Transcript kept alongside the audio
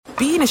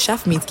being a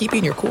chef means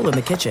keeping your cool in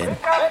the kitchen.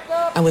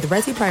 And with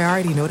Resi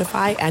Priority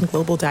Notify and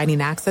Global Dining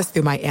Access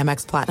through my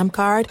Amex Platinum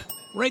card,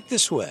 right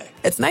this way.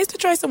 It's nice to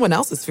try someone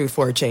else's food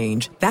for a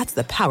change. That's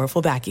the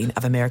powerful backing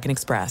of American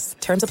Express.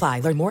 Terms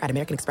apply. Learn more at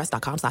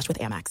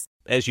americanexpress.com/withAmex.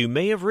 As you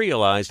may have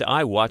realized,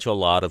 I watch a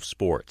lot of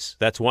sports.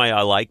 That's why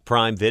I like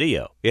Prime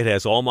Video. It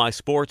has all my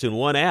sports in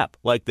one app,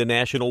 like the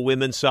National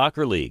Women's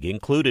Soccer League,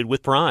 included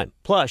with Prime.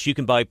 Plus, you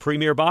can buy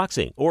Premier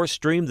Boxing or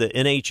stream the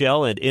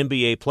NHL and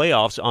NBA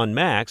playoffs on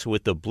Max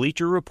with the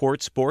Bleacher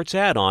Report Sports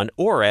add-on,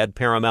 or add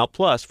Paramount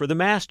Plus for the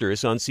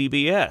Masters on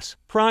CBS.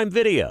 Prime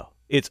Video.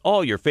 It's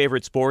all your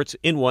favorite sports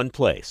in one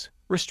place.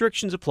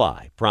 Restrictions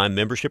apply. Prime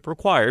membership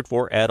required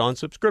for add-on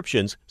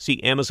subscriptions.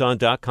 See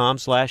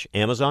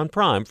Amazon.com/Amazon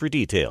Prime for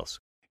details.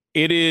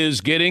 It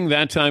is getting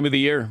that time of the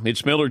year.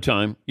 It's Miller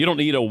time. You don't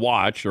need a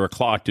watch or a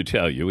clock to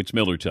tell you. It's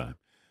Miller time.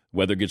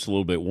 Weather gets a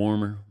little bit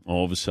warmer.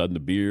 All of a sudden, the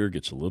beer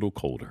gets a little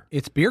colder.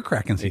 It's beer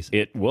cracking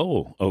season.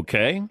 Whoa,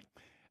 okay.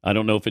 I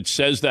don't know if it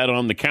says that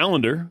on the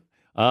calendar.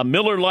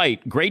 Miller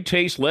Lite, great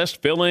taste, less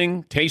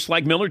filling, tastes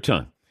like Miller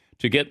time.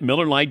 To get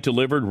Miller Lite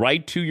delivered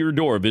right to your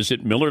door,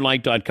 visit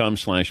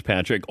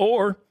MillerLite.com/Patrick,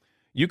 or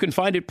you can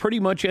find it pretty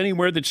much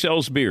anywhere that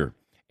sells beer.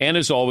 And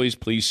as always,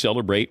 please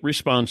celebrate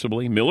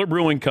responsibly. Miller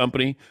Brewing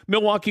Company,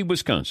 Milwaukee,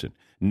 Wisconsin.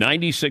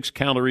 96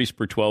 calories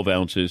per 12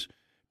 ounces.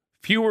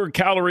 Fewer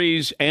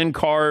calories and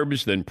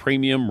carbs than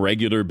premium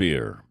regular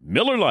beer.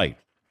 Miller Lite.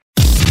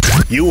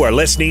 You are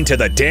listening to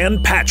The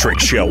Dan Patrick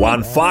Show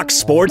on Fox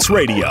Sports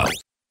Radio.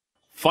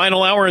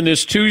 Final hour in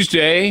this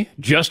Tuesday,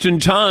 just in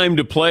time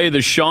to play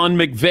the Sean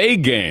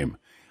McVay game.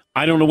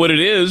 I don't know what it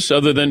is,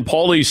 other than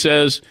Paulie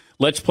says,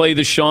 let's play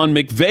the Sean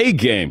McVay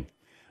game.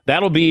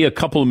 That'll be a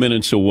couple of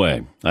minutes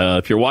away.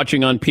 If you're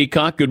watching on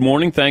Peacock, good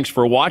morning. Thanks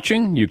for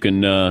watching. You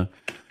can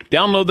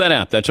download that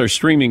app. That's our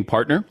streaming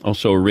partner.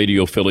 Also,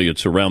 radio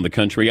affiliates around the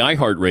country.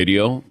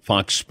 iHeartRadio,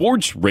 Fox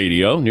Sports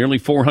Radio, nearly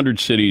 400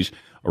 cities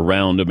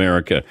around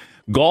America.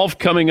 Golf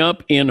coming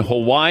up in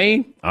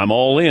Hawaii. I'm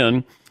all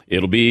in.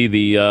 It'll be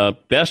the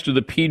best of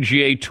the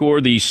PGA Tour,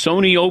 the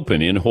Sony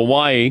Open in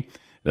Hawaii.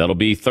 That'll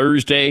be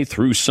Thursday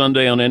through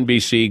Sunday on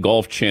NBC,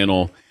 Golf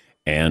Channel,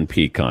 and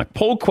Peacock.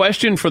 Poll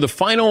question for the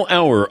final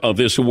hour of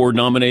this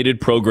award-nominated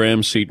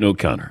program, Seton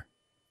O'Connor.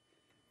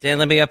 Dan,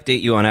 let me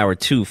update you on hour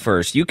 2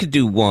 first. You could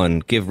do one,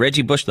 give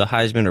Reggie Bush the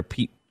Heisman, or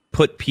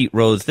put Pete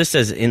Rose. This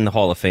says in the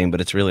Hall of Fame,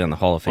 but it's really on the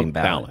Hall of Fame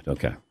ballot.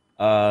 Okay.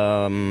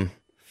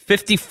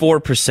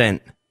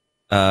 54%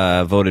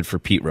 voted for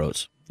Pete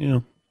Rose.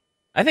 Yeah.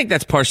 I think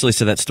that's partially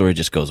so that story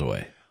just goes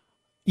away.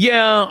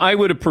 Yeah, I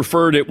would have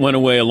preferred it went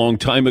away a long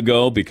time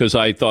ago because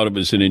I thought it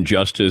was an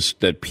injustice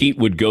that Pete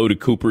would go to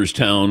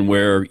Cooperstown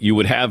where you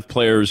would have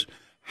players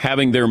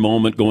having their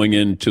moment going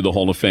into the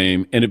Hall of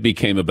Fame, and it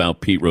became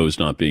about Pete Rose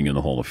not being in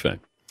the Hall of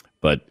Fame.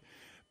 But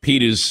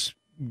Pete has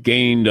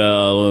gained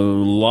a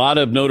lot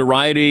of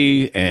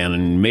notoriety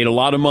and made a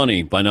lot of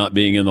money by not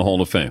being in the Hall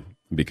of Fame.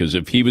 Because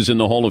if he was in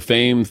the Hall of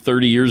Fame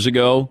 30 years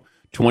ago,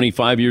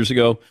 25 years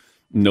ago,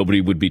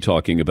 nobody would be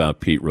talking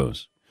about Pete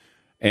Rose.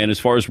 And as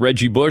far as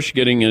Reggie Bush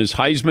getting his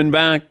Heisman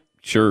back,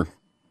 sure,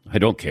 I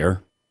don't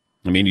care.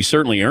 I mean, he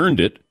certainly earned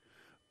it.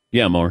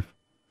 Yeah, Marv.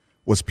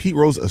 Was Pete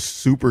Rose a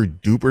super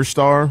duper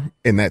star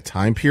in that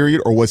time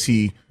period, or was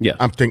he? Yeah,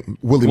 I'm thinking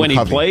Willie when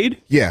McCovey. He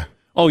played. Yeah.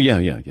 Oh yeah.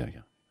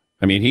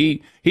 I mean,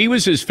 he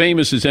was as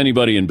famous as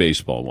anybody in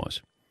baseball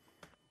was.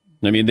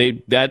 I mean,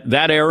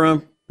 that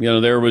era. You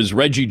know, there was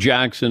Reggie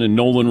Jackson and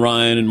Nolan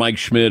Ryan and Mike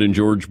Schmidt and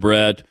George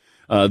Brett.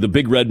 The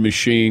Big Red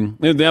Machine,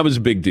 that was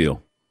a big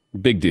deal.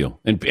 Big deal.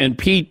 And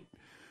Pete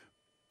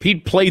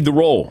played the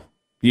role.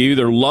 You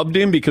either loved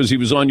him because he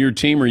was on your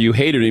team or you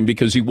hated him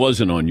because he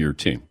wasn't on your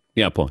team.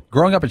 Yeah, Paul.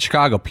 Growing up in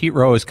Chicago, Pete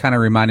Rose kind of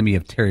reminded me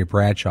of Terry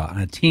Bradshaw. On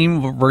a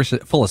team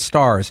full of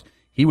stars,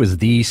 he was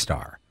the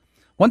star.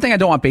 One thing I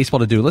don't want baseball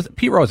to do,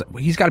 Pete Rose,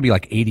 he's got to be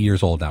like 80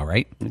 years old now,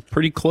 right?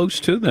 Pretty close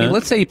to that. Hey,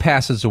 let's say he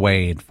passes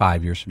away in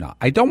 5 years from now.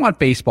 I don't want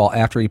baseball,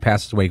 after he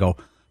passes away, go,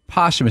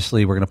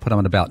 posthumously, we're going to put him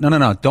on the ballot.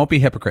 No. Don't be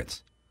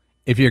hypocrites.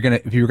 If you're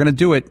gonna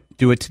do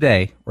it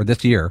today or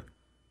this year,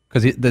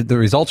 because the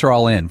results are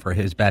all in for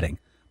his betting.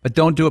 But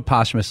don't do it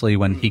posthumously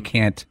when he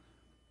can't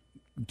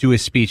do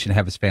his speech and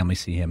have his family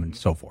see him and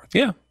so forth.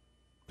 Yeah.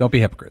 Don't be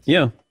hypocrites.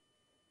 Yeah.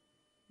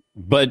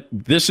 But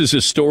this is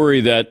a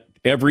story that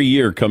every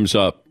year comes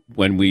up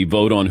when we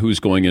vote on who's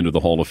going into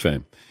the Hall of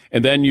Fame.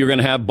 And then you're going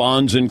to have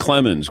Bonds and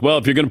Clemens. Well,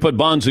 if you're going to put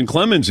Bonds and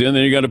Clemens in,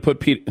 then you got to put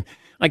Pete.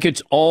 Like,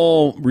 it's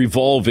all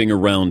revolving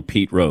around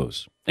Pete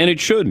Rose. And it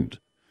shouldn't.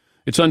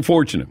 It's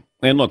unfortunate.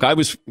 And look, I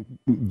was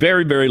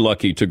very, very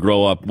lucky to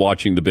grow up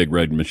watching the Big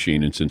Red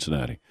Machine in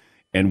Cincinnati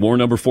and wore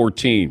number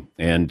 14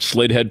 and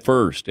slid head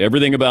first.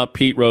 Everything about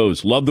Pete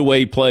Rose. Loved the way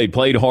he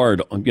played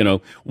hard. You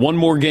know, won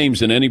more games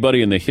than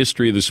anybody in the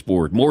history of the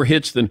sport. More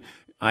hits than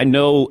I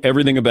know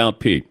everything about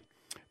Pete.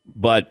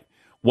 But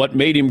what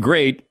made him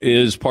great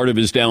is part of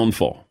his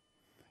downfall.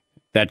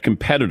 That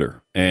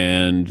competitor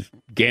and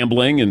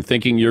gambling and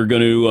thinking you're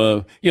going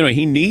to,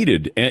 he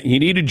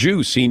needed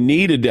juice. He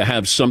needed to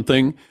have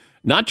something,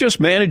 not just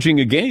managing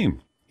a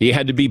game. He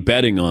had to be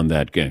betting on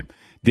that game.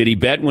 Did he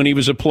bet when he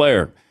was a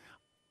player?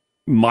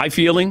 My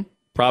feeling,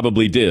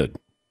 probably did.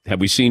 Have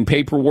we seen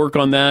paperwork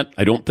on that?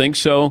 I don't think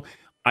so.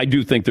 I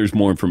do think there's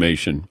more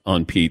information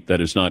on Pete that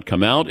has not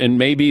come out, and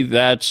maybe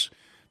that's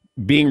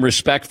being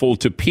respectful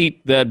to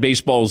Pete, that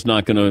baseball is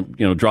not going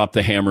to drop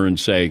the hammer and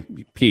say,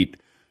 Pete,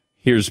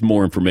 here's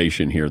more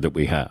information here that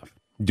we have.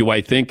 Do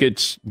I think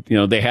it's,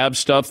 they have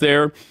stuff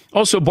there?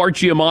 Also, Bart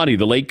Giamatti,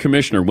 the late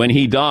commissioner, when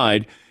he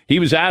died, he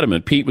was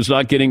adamant Pete was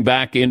not getting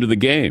back into the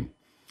game.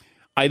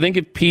 I think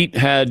if Pete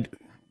had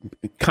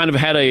kind of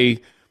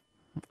had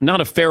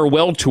not a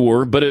farewell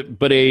tour, but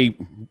a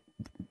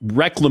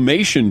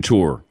reclamation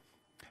tour,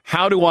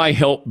 how do I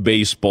help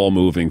baseball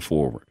moving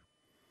forward?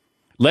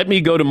 Let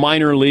me go to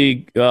minor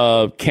league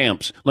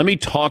camps. Let me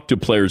talk to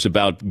players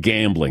about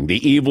gambling,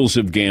 the evils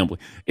of gambling.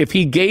 If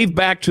he gave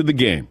back to the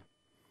game,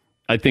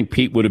 I think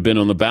Pete would have been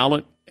on the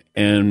ballot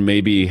and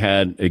maybe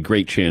had a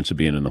great chance of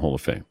being in the Hall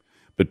of Fame.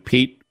 But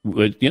Pete,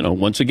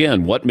 once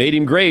again, what made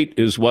him great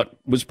is what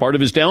was part of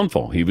his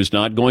downfall. He was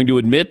not going to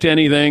admit to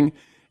anything,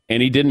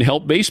 and he didn't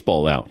help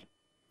baseball out.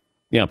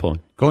 Yeah, Paul.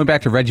 Going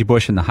back to Reggie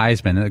Bush and the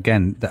Heisman,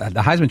 again, the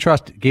Heisman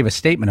Trust gave a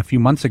statement a few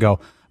months ago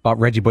about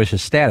Reggie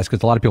Bush's status,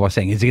 because a lot of people are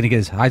saying, is he going to get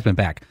his Heisman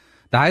back?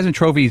 The Heisman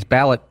Trophy's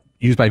ballot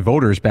used by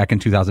voters back in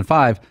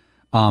 2005,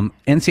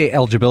 NCAA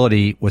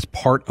eligibility was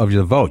part of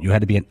the vote. You had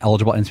to be an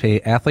eligible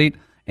NCAA athlete,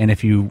 and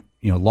if you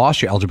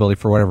lost your eligibility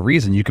for whatever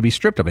reason, you could be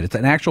stripped of it. It's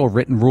an actual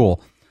written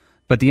rule.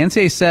 But the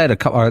NCAA said, the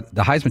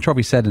Heisman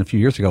Trophy said a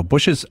few years ago,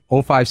 Bush's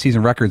 05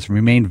 season records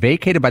remain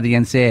vacated by the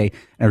NCAA, and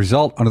as a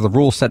result, under the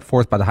rules set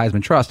forth by the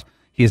Heisman Trust,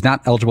 he is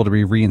not eligible to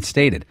be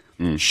reinstated.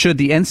 Should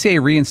the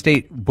NCAA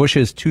reinstate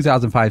Bush's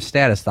 2005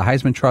 status, the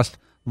Heisman Trust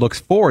looks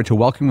forward to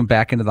welcoming him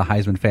back into the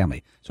Heisman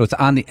family. So it's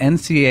on the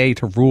NCAA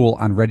to rule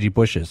on Reggie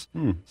Bush's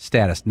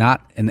status,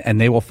 and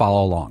they will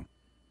follow along.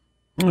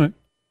 All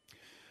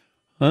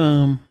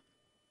right.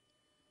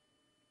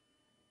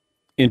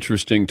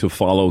 Interesting to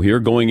follow here.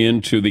 Going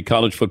into the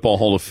College Football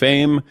Hall of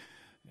Fame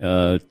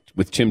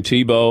with Tim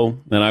Tebow,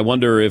 and I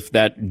wonder if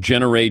that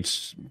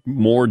generates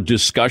more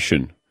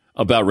discussion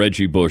about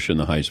Reggie Bush and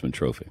the Heisman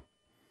Trophy.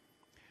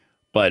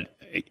 But,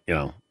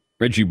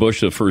 Reggie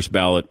Bush, the first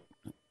ballot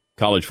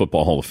College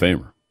Football Hall of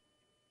Famer.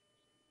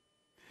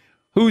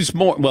 Who's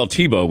more? Well,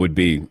 Tebow would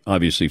be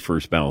obviously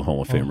first ballot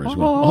Hall of Famer as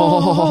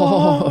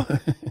well.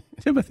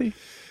 Timothy.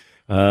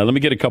 Let me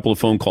get a couple of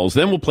phone calls.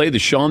 Then we'll play the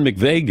Sean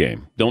McVay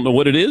game. Don't know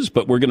what it is,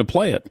 but we're going to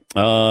play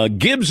it.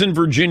 Gibbs in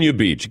Virginia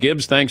Beach.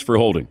 Gibbs, thanks for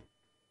holding.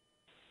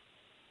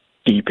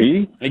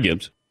 DP. Hey,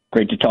 Gibbs.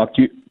 Great to talk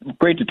to you.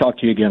 Great to talk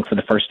to you again for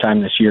the first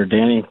time this year,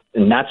 Danny.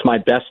 And that's my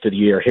best of the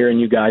year, hearing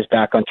you guys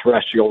back on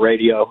terrestrial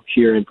radio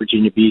here in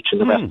Virginia Beach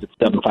and the rest of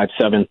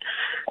 757.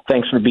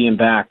 Thanks for being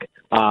back.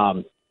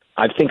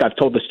 I think I've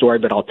told the story,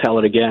 but I'll tell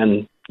it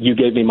again. You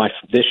gave me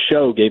this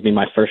show gave me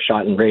my first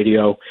shot in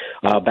radio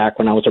back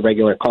when I was a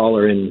regular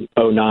caller in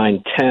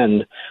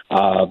 09-10.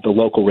 The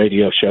local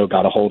radio show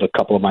got a hold of a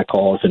couple of my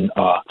calls and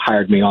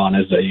hired me on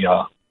as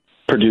a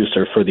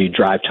producer for the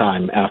drive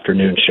time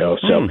afternoon show.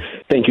 So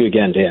thank you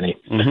again, Danny.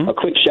 A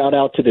quick shout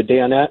out to the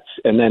Danettes,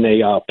 and then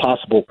a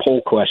possible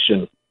poll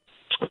question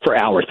for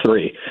hour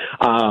 3.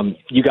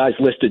 You guys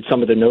listed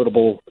some of the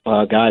notable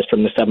guys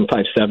from the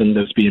 757,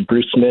 those being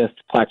Bruce Smith,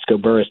 Plaxico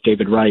Burress,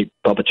 David Wright,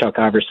 Bubba Chuck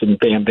Iverson,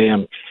 Bam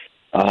Bam,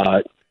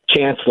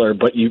 Chancellor,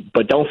 but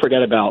don't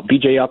forget about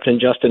B.J. Upton,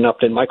 Justin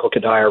Upton, Michael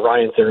Kadire,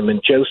 Ryan Zimmerman,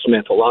 Joe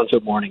Smith, Alonzo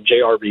Mourning,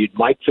 J.R. Reed,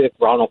 Mike Vick,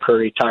 Ronald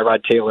Curry,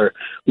 Tyrod Taylor,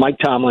 Mike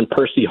Tomlin,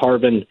 Percy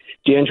Harvin,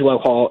 D'Angelo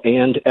Hall,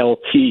 and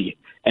LT.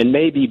 And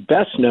maybe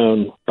best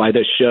known by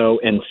this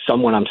show, and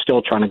someone I'm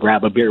still trying to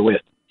grab a beer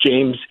with,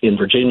 James in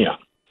Virginia.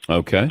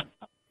 Okay.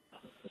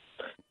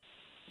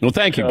 Well,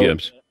 thank you,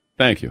 Gibbs.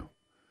 Thank you.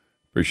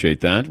 Appreciate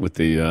that with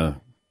the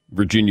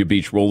Virginia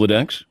Beach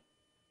Rolodex.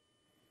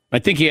 I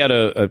think he had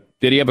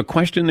did he have a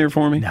question there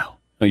for me? No.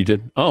 Oh, you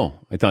did? Oh,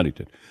 I thought he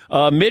did.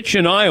 Mitch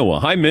in Iowa.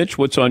 Hi, Mitch.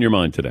 What's on your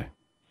mind today?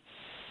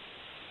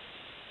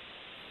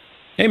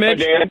 Hey,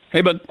 Mitch. Hi, Dan.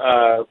 Hey, bud.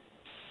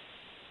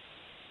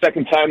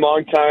 Second time,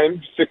 long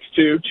time,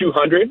 6'2",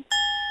 200.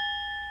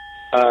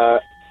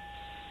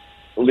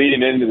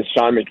 Leading into the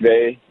Sean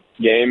McVay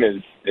game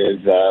is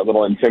a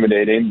little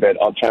intimidating, but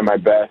I'll try my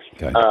best.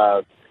 Okay.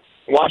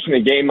 Watching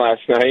the game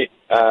last night,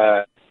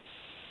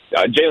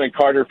 Jalen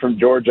Carter from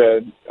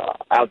Georgia,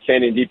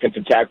 outstanding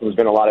defensive tackle. There's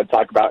been a lot of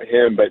talk about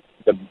him, but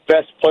the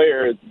best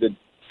player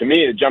to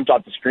me that jumped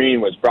off the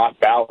screen was Brock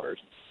Bowers,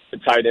 the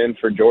tight end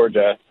for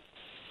Georgia.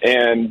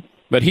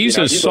 But he's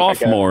a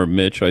sophomore,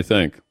 Mitch, I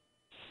think.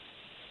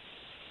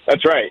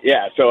 That's right,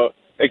 yeah. So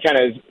it kind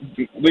of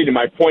is leading to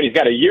my point. He's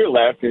got a year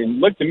left, and it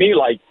looked to me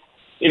like,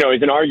 he's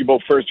an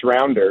arguable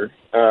first-rounder.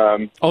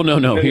 No.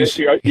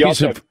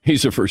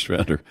 He's a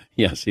first-rounder.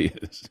 Yes, he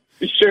is.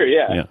 Sure,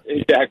 yeah.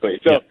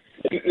 Exactly. So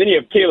then you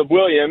have Caleb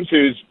Williams,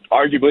 who's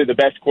arguably the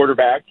best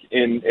quarterback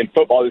in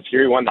football this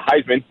year. He won the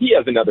Heisman. He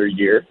has another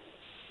year.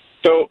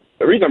 So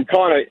the reason I'm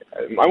calling,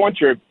 I want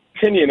your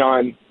opinion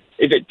on,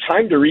 is it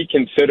time to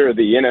reconsider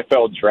the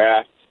NFL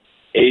draft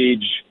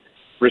age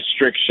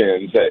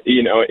restrictions?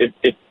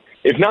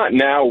 If not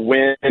now,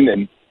 when,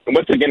 and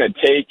what's it going to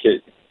take?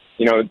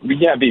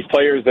 We have these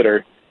players that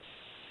are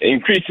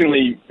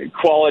increasingly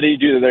quality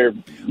due to their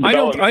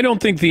development. I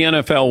don't think the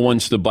NFL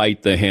wants to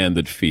bite the hand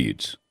that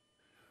feeds.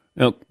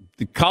 Now,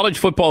 college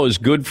football is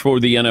good for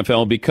the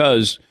NFL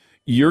because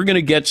you're going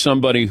to get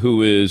somebody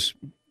who is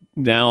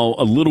now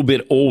a little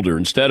bit older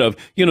instead of,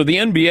 the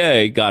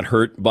NBA got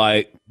hurt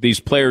by these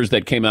players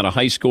that came out of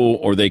high school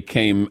or they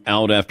came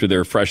out after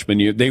their freshman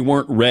year. They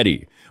weren't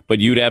ready. But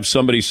you'd have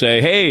somebody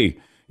say, hey,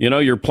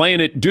 you're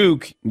playing at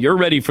Duke. You're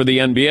ready for the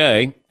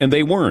NBA. And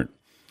they weren't.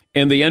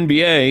 And the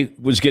NBA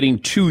was getting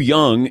too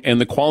young and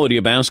the quality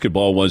of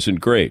basketball wasn't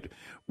great.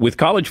 With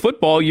college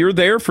football, you're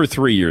there for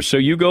 3 years. So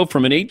you go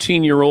from an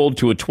 18-year-old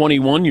to a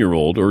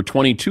 21-year-old or a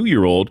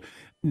 22-year-old.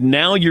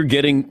 Now you're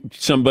getting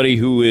somebody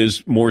who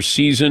is more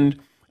seasoned.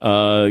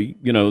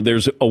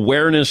 There's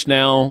awareness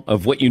now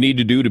of what you need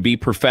to do to be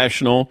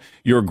professional.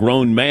 You're a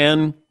grown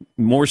man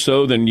more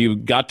so than you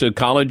got to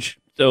college.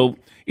 So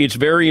it's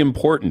very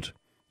important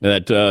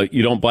that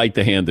you don't bite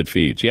the hand that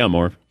feeds. Yeah,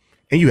 Marv.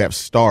 And you have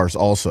stars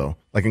also.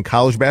 Like in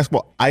college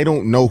basketball, I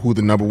don't know who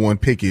the number one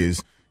pick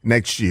is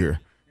next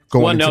year.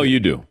 You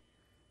do.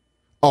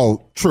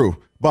 Oh, true.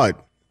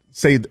 But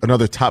say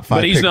another top 5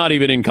 But he's pick. not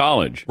even in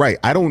college. Right.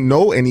 I don't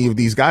know any of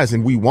these guys,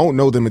 and we won't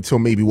know them until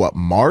maybe,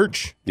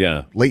 March?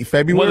 Yeah. Late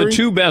February? Well, the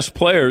 2 best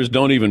players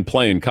don't even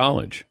play in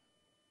college.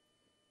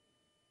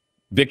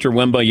 Victor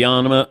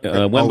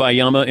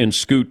Wembanyama and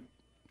Scoot.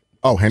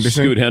 Oh,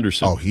 Henderson? Scoot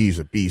Henderson. Oh, he's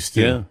a beast,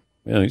 too. Yeah.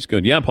 Yeah, he's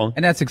good. Yeah, Paul.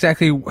 And that's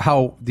exactly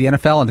how the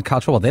NFL and the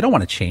college football, they don't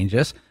want to change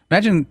this.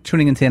 Imagine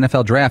tuning into the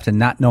NFL draft and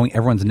not knowing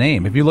everyone's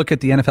name. If you look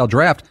at the NFL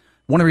draft,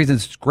 one of the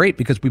reasons it's great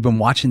because we've been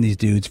watching these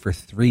dudes for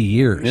 3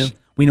 years. Yeah.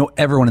 We know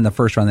everyone in the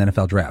first round of the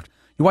NFL draft.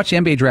 You watch the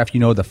NBA draft, you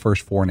know the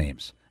first 4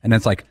 names. And then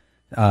it's like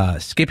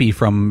Skippy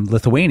from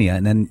Lithuania,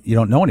 and then you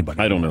don't know anybody.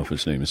 I don't know if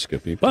his name is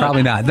Skippy. But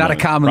probably not. Not a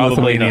common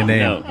Lithuanian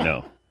name.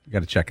 No. You got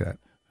to check that.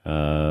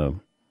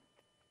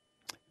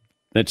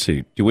 Let's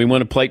see. Do we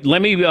want to play?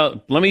 Let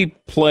me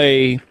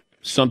play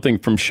something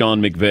from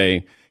Sean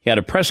McVay. He had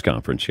a press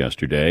conference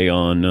yesterday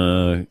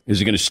on is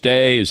he going to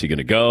stay? Is he going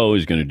to go?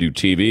 Is he going to do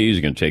TV? Is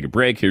he going to take a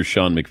break? Here's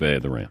Sean McVay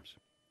of the Rams.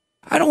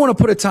 I don't want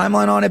to put a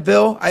timeline on it,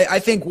 Bill. I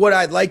think what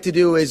I'd like to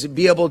do is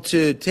be able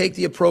to take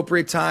the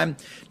appropriate time.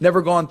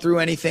 Never gone through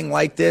anything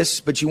like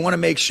this, but you want to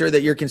make sure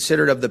that you're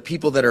considerate of the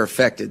people that are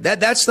affected.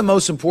 That's the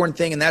most important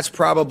thing, and that's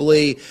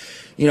probably,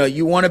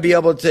 you want to be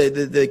able to,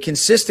 the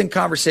consistent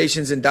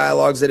conversations and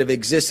dialogues that have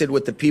existed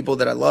with the people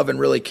that I love and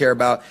really care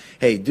about.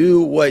 Hey,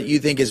 do what you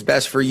think is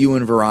best for you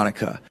and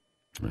Veronica.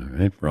 All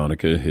right,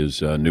 Veronica,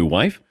 his new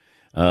wife.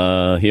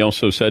 He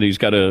also said he's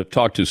got to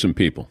talk to some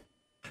people.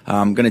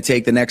 I'm going to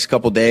take the next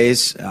couple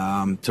days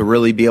to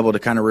really be able to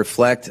kind of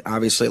reflect.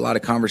 Obviously, a lot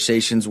of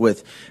conversations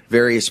with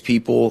various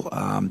people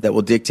that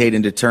will dictate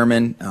and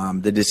determine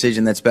the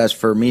decision that's best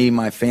for me,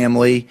 my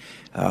family,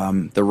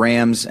 the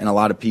Rams, and a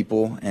lot of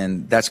people.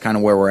 And that's kind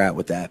of where we're at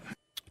with that.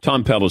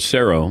 Tom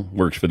Pelissero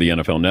works for the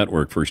NFL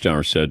Network. First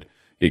Hour said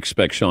he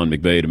expects Sean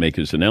McVay to make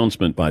his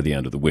announcement by the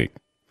end of the week.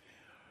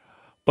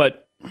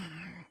 But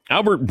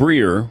Albert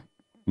Breer,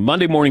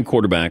 Monday morning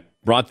quarterback,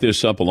 brought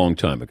this up a long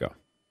time ago.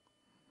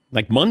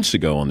 Like months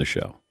ago on the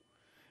show.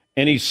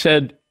 And he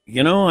said,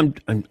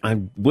 I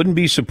wouldn't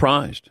be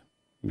surprised.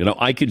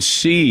 I could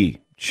see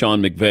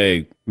Sean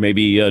McVay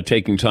maybe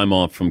taking time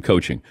off from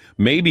coaching,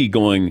 maybe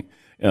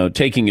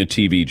taking a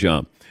TV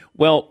job.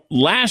 Well,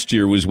 last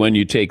year was when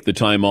you take the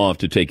time off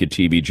to take a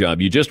TV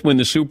job. You just win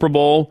the Super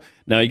Bowl.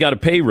 Now you got a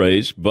pay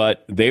raise,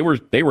 but they were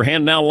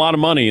handing out a lot of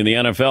money in the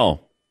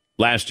NFL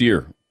last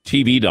year.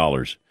 TV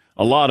dollars,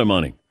 a lot of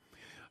money.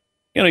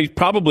 He's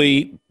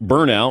probably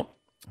burnt out.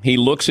 He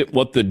looks at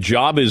what the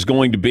job is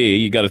going to be.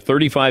 You got a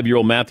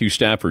 35-year-old Matthew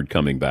Stafford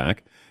coming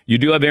back. You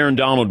do have Aaron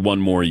Donald one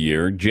more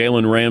year.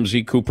 Jalen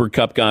Ramsey, Cooper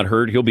Kupp got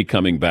hurt. He'll be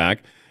coming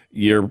back.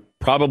 You're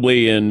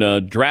probably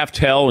in draft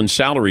hell and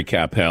salary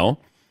cap hell.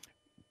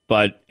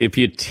 But if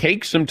you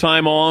take some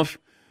time off,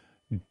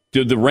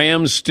 do the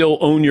Rams still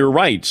own your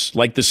rights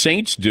like the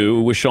Saints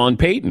do with Sean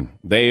Payton?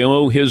 They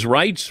owe his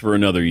rights for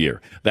another year.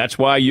 That's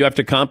why you have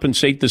to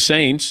compensate the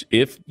Saints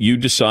if you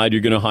decide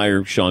you're going to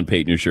hire Sean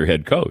Payton as your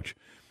head coach.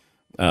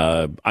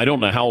 I don't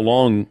know how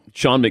long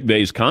Sean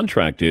McVay's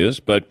contract is,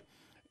 but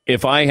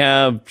if I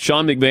have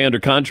Sean McVay under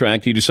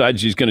contract, he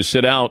decides he's going to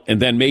sit out and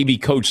then maybe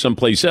coach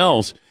someplace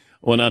else,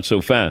 well, not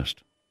so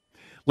fast.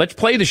 Let's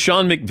play the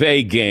Sean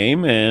McVay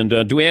game,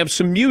 and do we have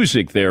some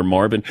music there,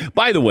 Marvin?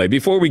 By the way,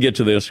 before we get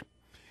to this,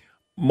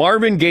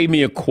 Marvin gave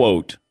me a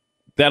quote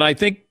that I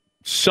think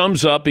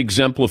sums up,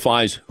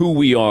 exemplifies who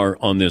we are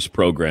on this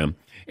program,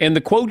 and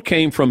the quote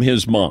came from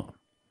his mom.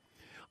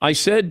 I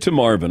said to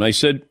Marvin,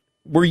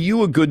 were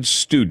you a good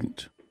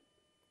student?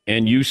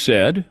 And you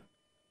said?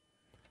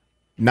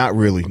 Not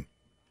really.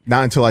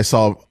 Not until I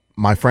saw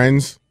my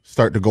friends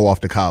start to go off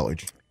to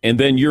college. And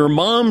then your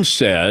mom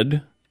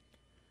said?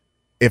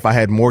 If I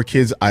had more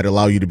kids, I'd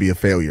allow you to be a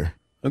failure.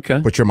 Okay.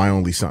 But you're my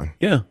only son.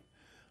 Yeah.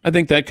 I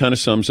think that kind of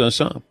sums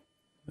us up.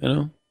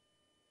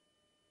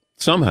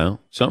 Somehow,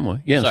 some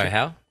way. Yeah. Sorry,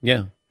 how?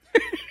 Yeah.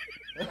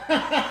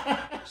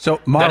 So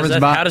Marvin's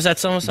mom. How does that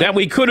sum us up? That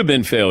we could have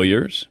been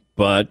failures,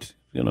 but,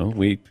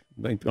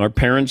 our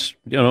parents,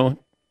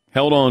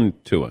 held on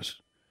to us.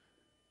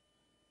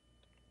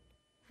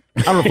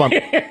 I don't know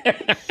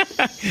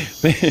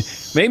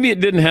if Maybe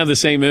it didn't have the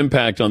same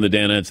impact on the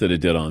Danettes that it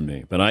did on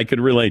me, but I could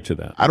relate to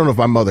that. I don't know if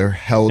my mother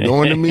held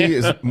on to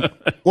me.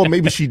 Well,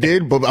 maybe she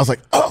did, but I was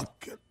like, oh.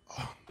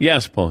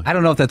 Yes, Paul. I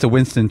don't know if that's a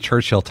Winston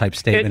Churchill type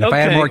statement. If I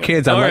had more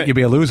kids, I'd let you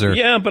be a loser.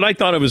 Yeah, but I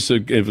thought it was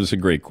a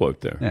great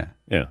quote there.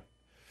 Yeah.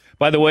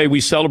 By the way, we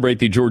celebrate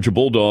the Georgia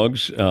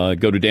Bulldogs. Go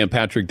to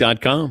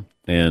danpatrick.com,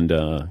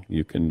 and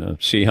you can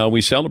see how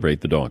we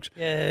celebrate the dogs.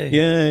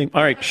 Yay.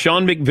 All right,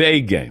 Sean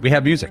McVay game. We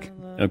have music.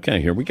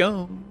 Okay, here we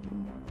go.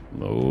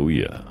 Oh,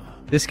 yeah.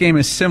 This game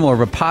is similar,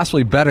 but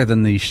possibly better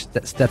than the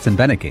Stetson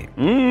Bennett game.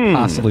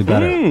 Possibly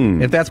better,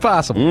 if that's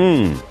possible.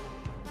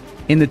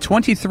 In the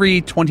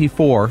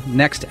 23-24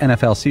 next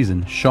NFL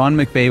season, Sean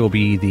McVay will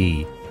be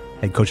the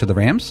head coach of the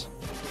Rams,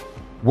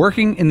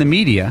 working in the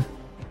media,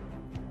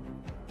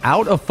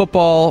 out of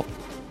football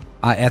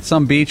at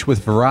some beach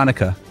with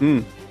Veronica,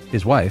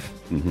 his wife,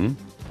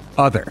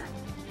 other,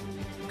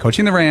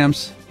 coaching the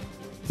Rams.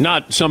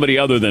 Not somebody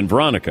other than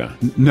Veronica.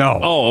 No.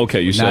 Oh,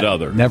 okay. You said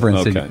other. Never in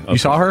okay. You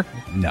saw her?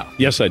 No.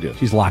 Yes, I did.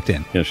 She's locked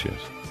in. Yes, she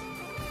is.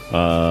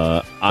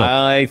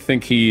 I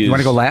think he is. You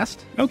want to go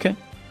last? Okay.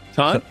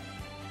 Todd?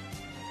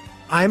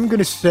 I'm going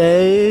to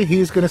say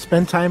he's going to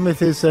spend time with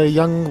his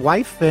young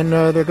wife, and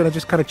they're going to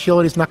just kind of chill,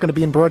 and he's not going to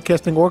be in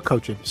broadcasting or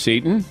coaching.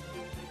 Seton?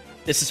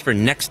 This is for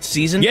next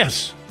season?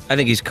 Yes. I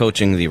think he's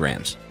coaching the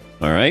Rams.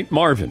 All right.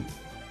 Marvin?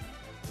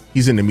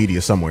 He's in the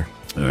media somewhere.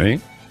 All right.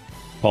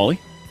 Paulie?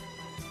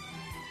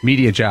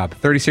 Media job.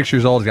 36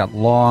 years old. He's got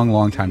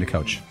long time to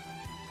coach.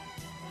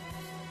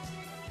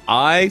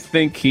 I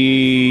think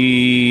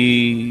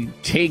he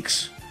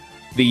takes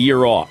the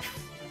year off.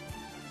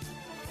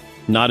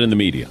 Not in the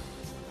media.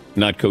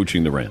 Not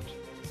coaching the Rams.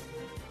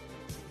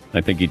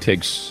 I think he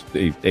takes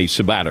a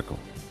sabbatical.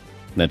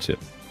 That's it.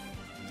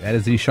 That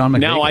is the Sean McVay.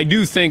 Now, I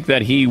do think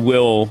that he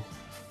will,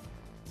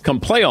 come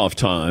playoff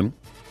time,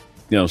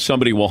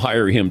 somebody will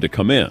hire him to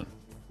come in.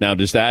 Now,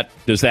 does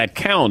that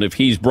count if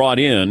he's brought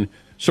in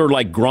sort of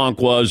like Gronk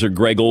was or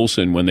Greg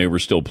Olsen when they were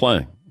still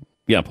playing?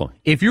 Yeah, Paul.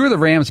 If you were the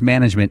Rams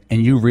management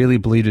and you really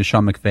believed in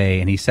Sean McVay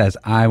and he says,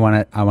 I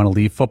want to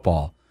leave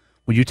football,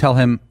 would you tell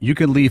him you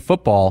can leave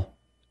football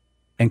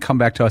and come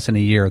back to us in a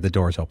year, the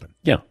door's open?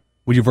 Yeah.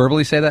 Would you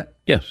verbally say that?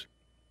 Yes.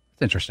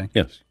 It's interesting.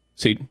 Yes.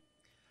 Seton?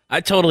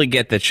 I totally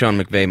get that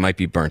Sean McVay might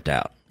be burnt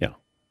out. Yeah.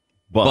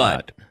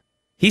 But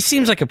he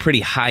seems like a pretty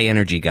high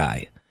energy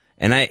guy.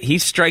 And he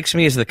strikes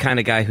me as the kind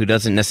of guy who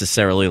doesn't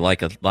necessarily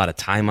like a lot of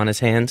time on his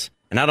hands.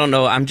 And I don't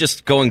know, I'm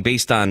just going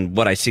based on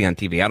what I see on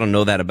TV. I don't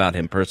know that about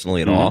him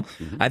personally at all.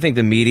 I think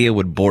the media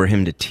would bore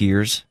him to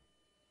tears.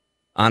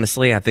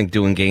 Honestly, I think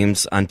doing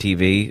games on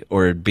TV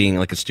or being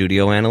like a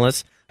studio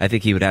analyst, I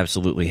think he would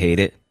absolutely hate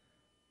it.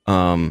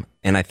 And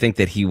I think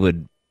that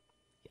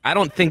I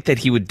don't think that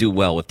he would do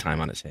well with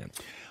time on his hands.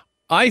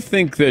 I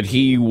think that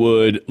he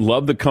would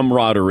love the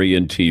camaraderie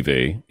in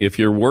TV. If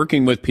you're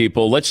working with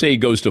people, let's say he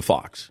goes to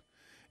Fox.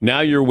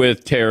 Now you're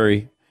with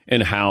Terry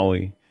and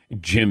Howie,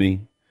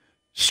 Jimmy,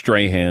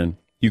 Strahan.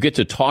 You get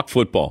to talk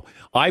football.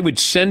 I would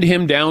send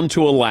him down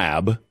to a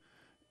lab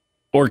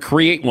or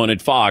create one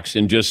at Fox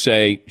and just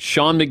say,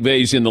 Sean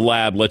McVay's in the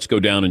lab. Let's go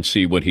down and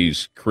see what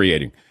he's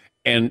creating.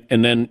 And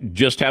then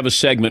just have a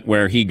segment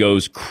where he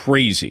goes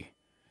crazy.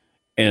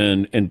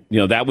 And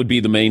that would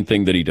be the main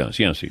thing that he does.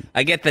 Yes.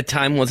 I get that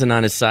time wasn't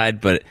on his side,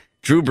 but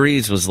Drew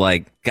Brees was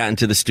got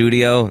into the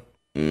studio.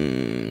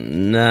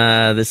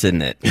 Nah, this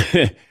isn't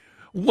it.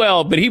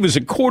 Well, but he was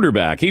a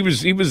quarterback. He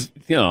was,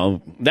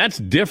 that's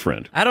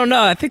different. I don't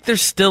know. I think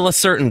there's still a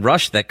certain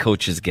rush that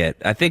coaches get.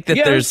 I think that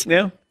there's,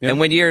 and when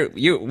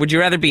would you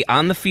rather be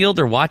on the field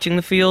or watching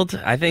the field?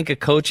 I think a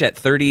coach at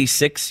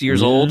 36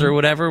 years old or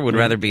whatever would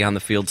rather be on the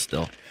field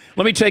still.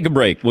 Let me take a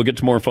break. We'll get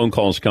to more phone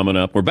calls coming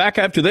up. We're back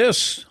after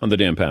this on the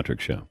Dan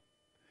Patrick Show.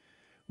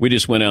 We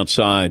just went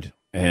outside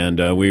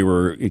and we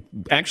were,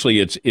 actually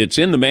it's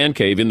in the man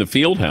cave in the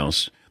field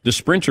house. The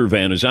Sprinter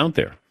van is out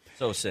there.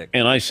 So sick.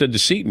 And I said to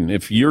Seton,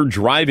 if you're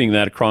driving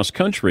that across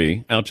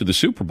country out to the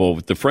Super Bowl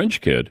with the French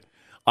kid,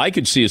 I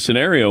could see a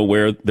scenario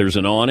where there's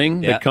an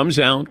awning that comes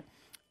out,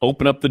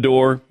 open up the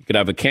door, you could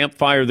have a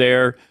campfire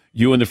there,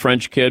 you and the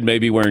French kid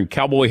maybe wearing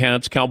cowboy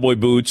hats, cowboy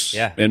boots,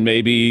 and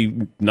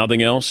maybe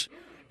nothing else.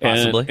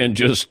 Possibly. And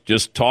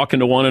just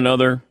talking to one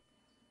another.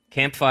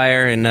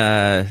 Campfire in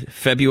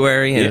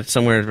February and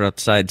somewhere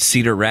outside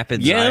Cedar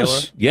Rapids,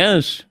 Iowa.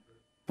 Yes.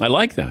 I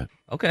like that.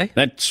 Okay.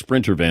 That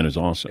Sprinter van is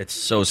awesome. It's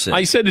so sick.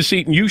 I said to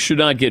Seton, you should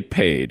not get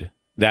paid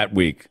that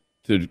week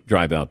to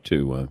drive out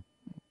to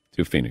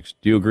Phoenix.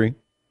 Do you agree?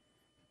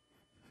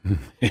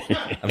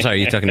 I'm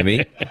sorry, are you talking to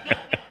me?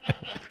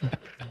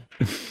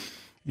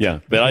 Yeah,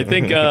 but I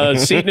think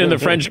Seton and the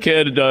French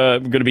kid are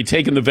going to be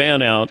taking the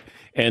van out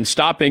and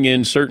stopping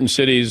in certain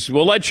cities.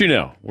 We'll let you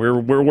know. We're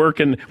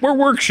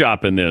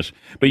workshopping this,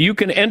 but you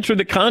can enter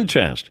the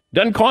contest.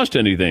 Doesn't cost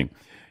anything.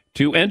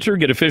 To enter,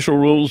 get official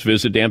rules,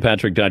 visit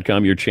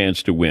danpatrick.com, your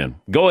chance to win.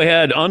 Go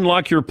ahead,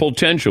 unlock your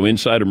potential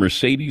inside a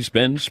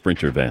Mercedes-Benz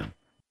Sprinter van.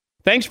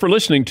 Thanks for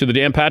listening to the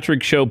Dan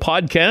Patrick Show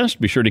podcast.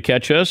 Be sure to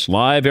catch us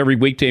live every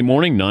weekday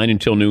morning, 9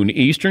 until noon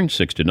Eastern,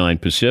 6 to 9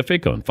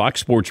 Pacific on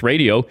Fox Sports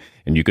Radio.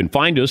 And you can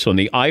find us on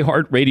the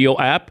iHeartRadio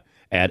app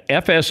at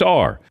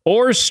FSR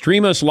or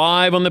stream us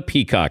live on the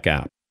Peacock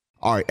app.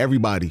 All right,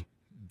 everybody,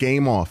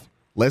 game off.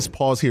 Let's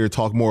pause here to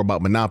talk more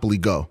about Monopoly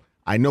Go.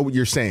 I know what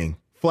you're saying.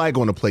 Flag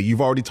on the play.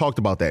 You've already talked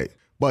about that.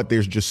 But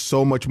there's just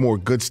so much more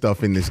good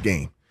stuff in this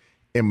game.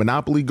 In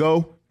Monopoly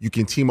Go, you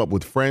can team up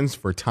with friends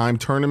for timed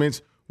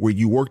tournaments where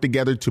you work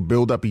together to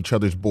build up each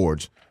other's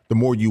boards. The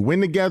more you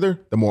win together,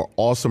 the more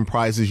awesome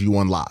prizes you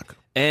unlock.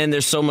 And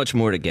there's so much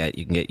more to get.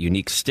 You can get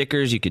unique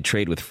stickers. You could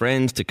trade with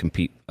friends to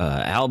compete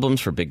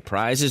albums for big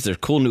prizes. There's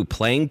cool new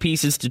playing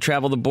pieces to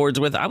travel the boards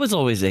with. I was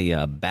always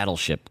a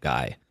battleship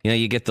guy. You know,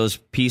 you get those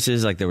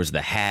pieces, like there was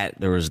the hat,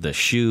 there was the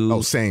shoe.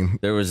 Oh, same.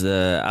 I was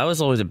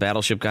always a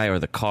battleship guy, or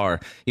the car.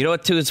 You know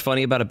what, too, is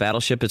funny about a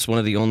battleship? It's one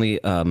of the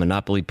only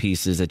Monopoly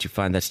pieces that you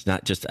find that's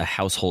not just a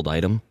household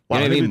item. Wow, You know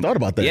I what never even thought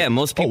about that. Yeah,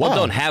 most people wow.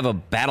 don't have a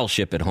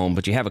battleship at home,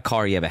 but you have a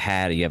car, you have a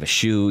hat, you have a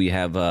shoe, you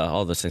have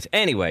all those things.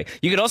 Anyway,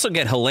 you could also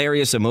get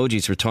hilarious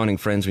emojis for taunting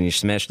friends when you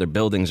smash their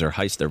buildings or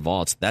heist their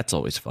vaults. That's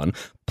always fun.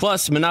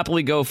 Plus,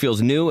 Monopoly Go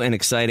feels new and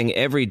exciting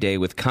every day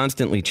with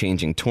constantly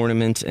changing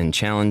tournaments and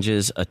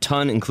challenges. A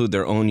ton include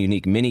their own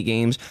unique mini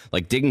games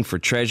like digging for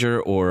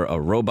treasure or a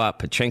robot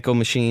Pachinko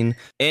machine.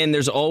 And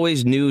there's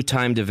always new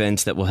timed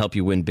events that will help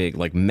you win big,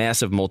 like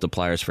massive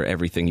multipliers for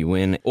everything you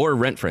win or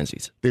rent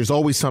frenzies. There's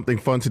always something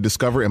fun to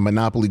discover in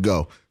Monopoly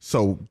Go.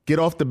 So get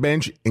off the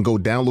bench and go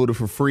download it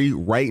for free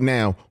right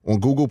now on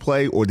Google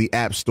Play or the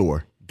App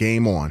Store.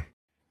 Game on.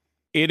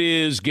 It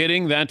is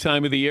getting that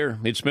time of the year.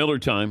 It's Miller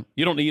time.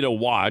 You don't need a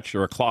watch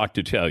or a clock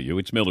to tell you.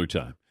 It's Miller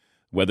time.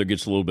 Weather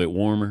gets a little bit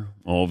warmer.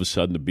 All of a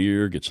sudden, the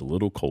beer gets a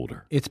little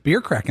colder. It's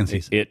beer cracking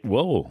season.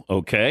 Whoa,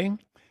 okay.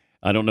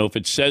 I don't know if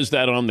it says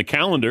that on the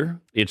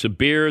calendar. It's a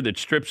beer that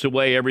strips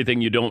away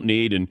everything you don't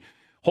need and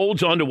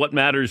holds on to what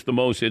matters the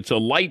most. It's a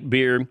light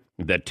beer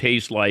that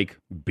tastes like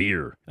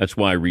beer. That's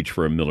why I reach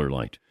for a Miller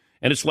Lite.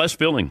 And it's less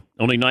filling,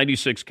 only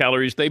 96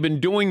 calories. They've been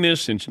doing this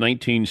since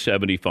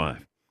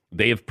 1975.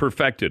 They have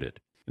perfected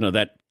it. You know,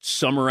 that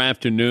summer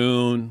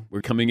afternoon,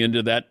 we're coming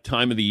into that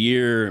time of the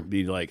year,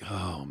 be like,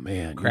 oh,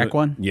 man. Crack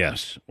one?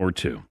 Yes, or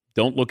two.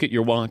 Don't look at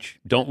your watch.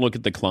 Don't look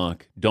at the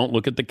clock. Don't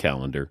look at the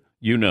calendar.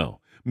 You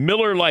know.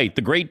 Miller Lite,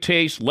 the great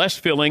taste, less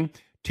filling,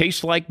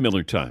 tastes like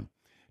Miller time.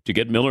 To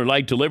get Miller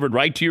Lite delivered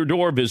right to your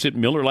door, visit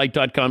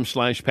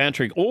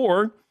MillerLite.com/Patrick,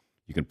 or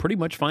you can pretty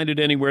much find it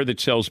anywhere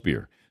that sells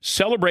beer.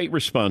 Celebrate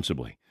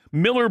responsibly.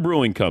 Miller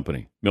Brewing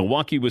Company,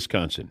 Milwaukee,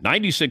 Wisconsin.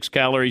 96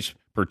 calories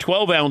per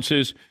 12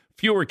 ounces,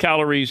 fewer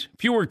calories,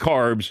 fewer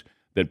carbs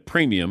than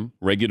premium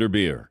regular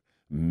beer.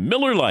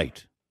 Miller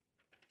Lite.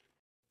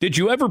 Did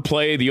you ever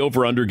play the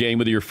over-under game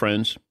with your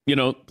friends? You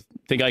know,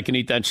 think I can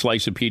eat that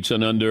slice of pizza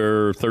in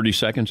under 30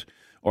 seconds?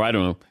 Or I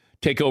don't know,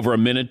 take over a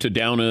minute to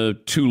down a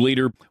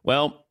 2-liter?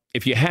 Well,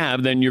 if you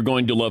have, then you're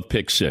going to love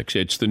Pick Six.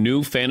 It's the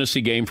new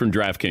fantasy game from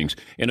DraftKings,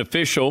 an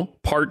official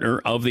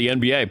partner of the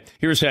NBA.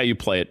 Here's how you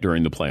play it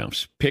during the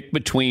playoffs. Pick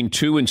between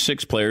 2 and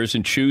 6 players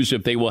and choose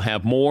if they will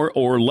have more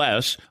or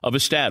less of a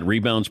stat,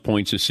 rebounds,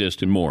 points,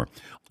 assists, and more.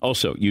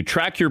 Also, you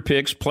track your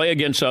picks, play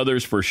against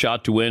others for a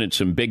shot to win and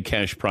some big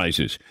cash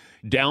prizes.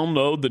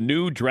 Download the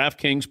new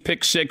DraftKings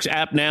Pick 6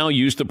 app now.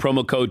 Use the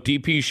promo code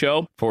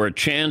DPSHOW for a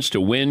chance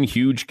to win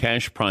huge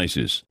cash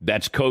prizes.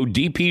 That's code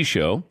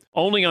DPSHOW.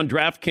 Only on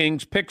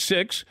DraftKings Pick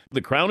 6.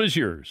 The crown is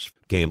yours.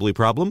 Gambling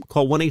problem?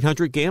 Call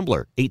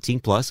 1-800-GAMBLER. 18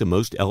 plus in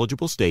most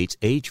eligible states.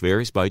 Age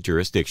varies by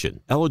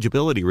jurisdiction.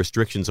 Eligibility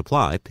restrictions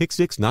apply. Pick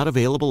 6 not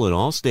available in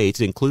all states,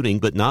 including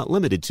but not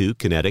limited to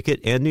Connecticut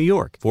and New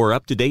York. For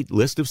up-to-date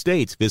list of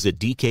states, visit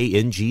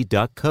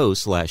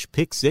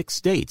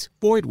dkng.co/pick6states.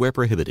 Void where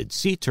prohibited.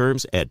 See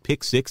terms at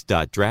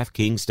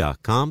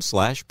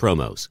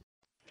pick6.draftkings.com/promos.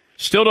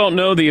 Still don't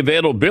know the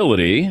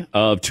availability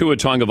of Tua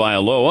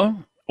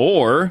Tagovailoa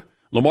or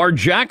Lamar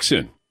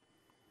Jackson.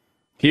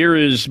 Here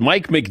is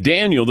Mike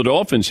McDaniel, the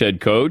Dolphins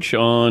head coach,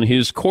 on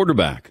his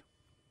quarterback.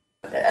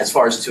 As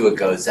far as Tua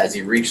goes, has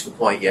he reached the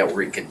point yet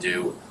where he can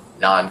do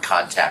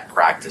non-contact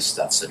practice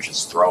stuff such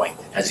as throwing?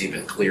 Has he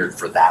been cleared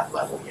for that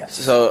level yet?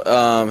 So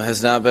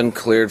has not been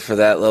cleared for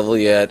that level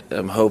yet.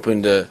 I'm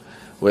hoping to,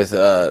 with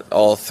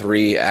all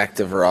 3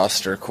 active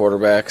roster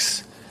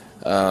quarterbacks,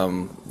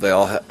 they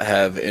all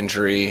have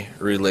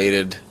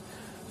injury-related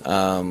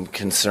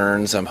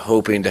concerns. I'm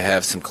hoping to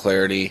have some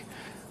clarity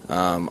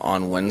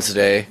on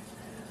Wednesday.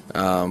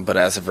 But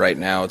as of right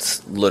now,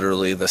 it's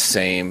literally the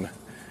same,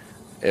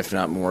 if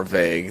not more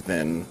vague,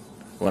 than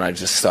when I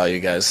just saw you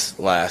guys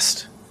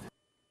last.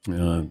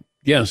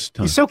 Yes,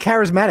 Tom. He's so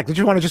charismatic. Did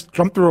you want to just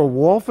jump through a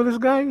wall for this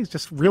guy? He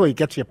just really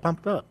gets you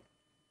pumped up.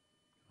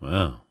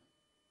 Wow.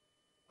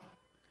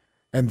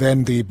 And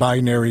then the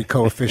binary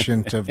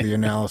coefficient of the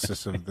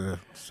analysis of the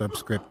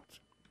subscript.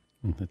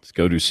 Let's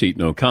go to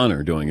Seton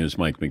O'Connor doing his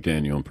Mike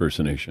McDaniel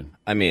impersonation.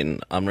 I mean,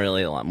 I'm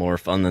really a lot more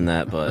fun than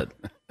that, but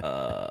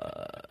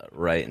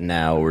right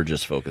now we're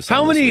just focused on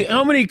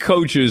How many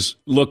coaches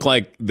look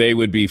like they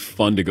would be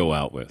fun to go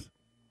out with?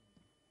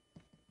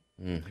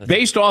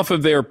 Based off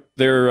of their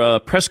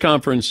press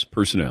conference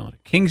personality.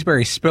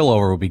 Kingsbury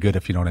spillover would be good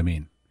if you know what I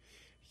mean.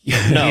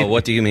 No,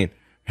 what do you mean?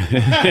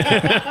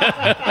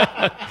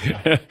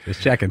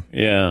 Just checking.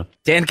 Yeah.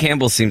 Dan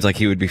Campbell seems like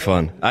he would be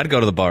fun. I'd go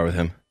to the bar with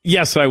him.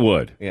 Yes, I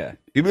would. Yeah.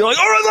 He'd be like,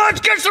 all right,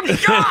 let's get some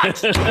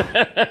shots.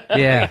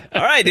 Yeah.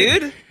 All right,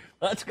 dude.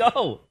 Let's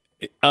go.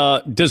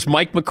 Does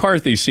Mike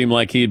McCarthy seem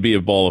like he'd be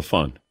a ball of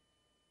fun?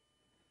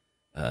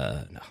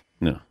 No.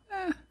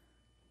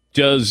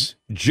 Does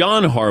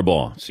John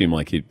Harbaugh seem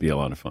like he'd be a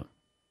lot of fun?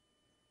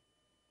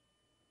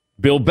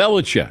 Bill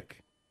Belichick.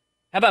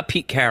 How about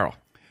Pete Carroll?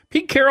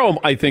 Pete Carroll,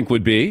 I think,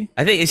 would be.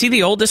 Is he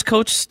the oldest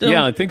coach still?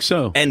 Yeah, I think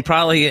so. And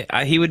probably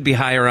he would be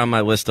higher on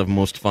my list of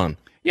most fun.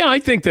 Yeah, I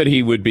think that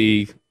he would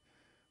be,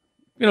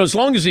 as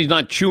long as he's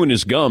not chewing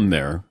his gum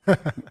there.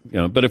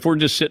 But if we're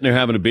just sitting there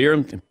having a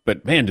beer,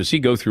 but man, does he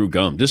go through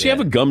gum? Does he have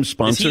a gum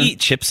sponsor? Does he eat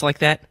chips like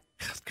that?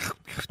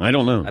 I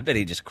don't know. I bet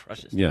he just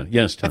crushes. Yeah,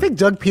 yes, Tom. I think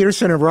Doug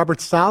Peterson and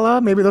Robert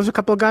Saleh, maybe those are a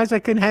couple of guys I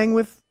can hang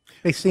with.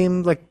 They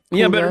seem like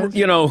cool but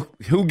guys.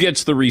 Who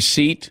gets the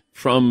receipt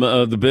from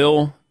the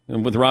bill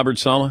with Robert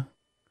Saleh?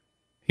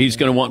 He's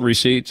going to want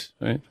receipts,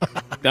 right?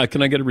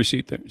 Can I get a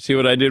receipt there? See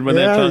what I did with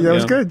that? Yeah, Tom? that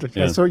was good.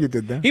 Yeah. I saw you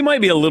did that. He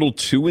might be a little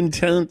too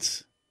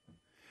intense.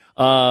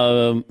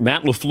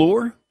 Matt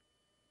LaFleur.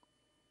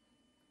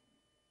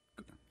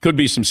 Could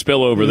be some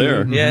spillover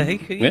there. Yeah,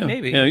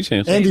 maybe. Yeah, he's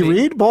handsome. Andy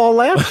Reid, ball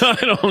left. I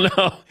don't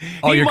know.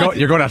 Oh, you're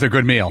going after a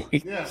good meal.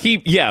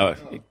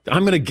 I'm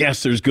going to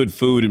guess there's good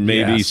food and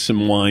maybe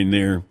some wine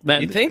there.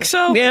 You think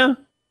so? Yeah.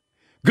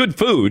 Good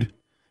food.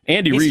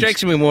 Andy Reid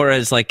strikes me more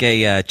as like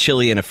a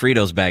chili and a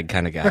Fritos bag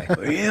kind of guy.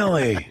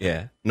 Really?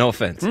 Yeah. No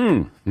offense.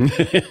 Josh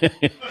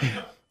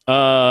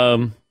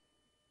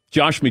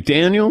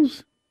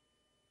McDaniels?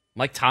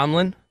 Mike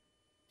Tomlin?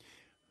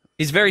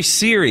 He's very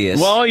serious.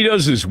 Well, all he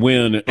does is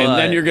win, and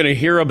then you're going to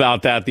hear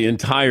about that the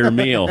entire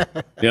meal.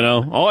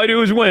 All I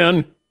do is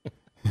win.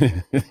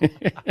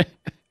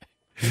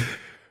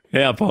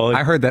 Yeah, Paulie.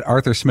 I heard that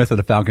Arthur Smith of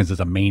the Falcons is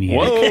a maniac.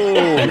 Whoa.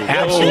 An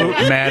absolute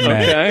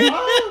madman. Okay.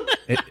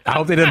 I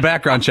hope they did a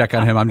background check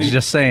on him. I'm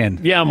just saying.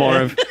 Yeah,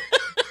 Marv.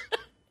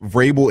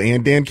 Vrabel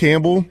and Dan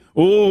Campbell.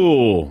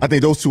 Ooh. I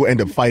think those two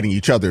end up fighting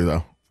each other,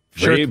 though.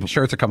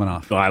 Shirts are coming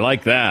off. Oh, I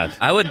like that.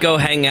 I would go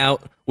hang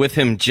out with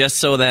him just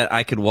so that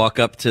I could walk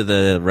up to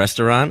the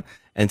restaurant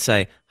and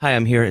say, "Hi,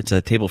 I'm here. It's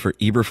a table for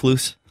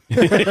Eberflus."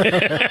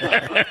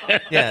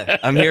 Yeah,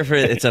 I'm here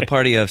it's a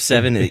party of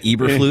 7 at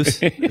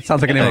Eberflus. It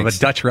sounds like the name of a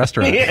Dutch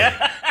restaurant.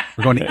 Yeah.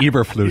 We're going to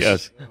Eberflus.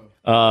 Yes.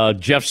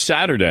 Jeff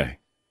Saturday.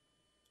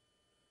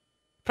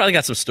 Probably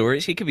got some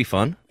stories. He could be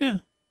fun. Yeah,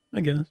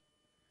 I guess.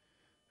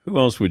 Who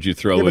else would you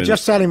throw Yeah, but in? Jeff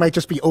Saturday might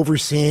just be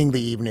overseeing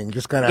the evening,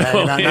 just kind of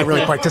not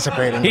really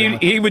participating.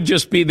 He would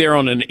just be there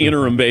on an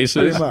interim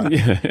basis.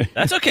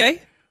 That's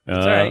okay.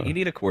 That's all right. You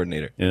need a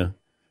coordinator. Yeah.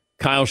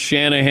 Kyle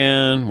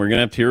Shanahan. We're going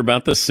to have to hear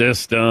about the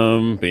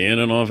system, being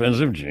an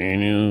offensive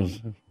genius.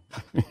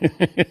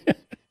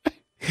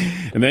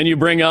 And then you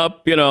bring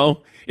up,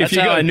 That's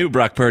how I knew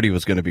Brock Purdy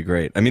was going to be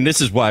great. I mean,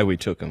 this is why we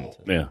took him.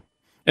 Yeah.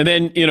 And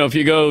then, if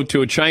you go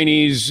to a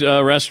Chinese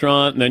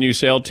restaurant, and then you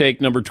say, I'll take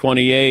number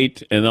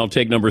 28, and I'll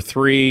take number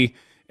 3,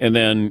 and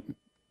then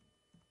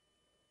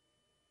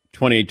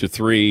 28 to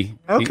 3.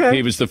 Okay.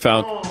 He was the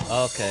Falcon.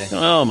 Okay.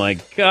 Oh, my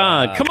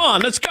God. Come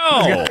on, let's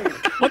go.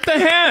 What the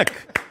heck?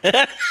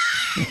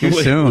 Too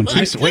soon.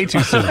 Way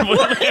too soon.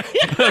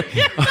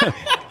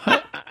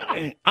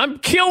 I'm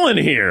killing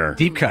here.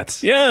 Deep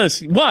cuts.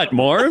 Yes. What,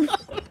 Marv?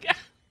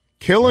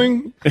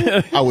 Killing?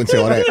 I wouldn't say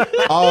all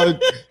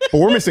that. But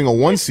we're missing a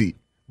 1 seat.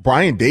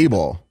 Brian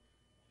Daboll.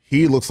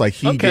 He looks like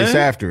he gets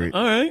after it.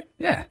 All right.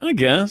 Yeah. I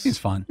guess. He's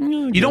fun.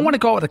 You don't want to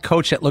go out with a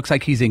coach that looks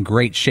like he's in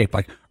great shape.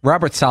 Like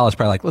Robert Saleh's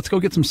probably like, let's go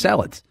get some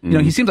salads.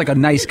 He seems like a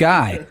nice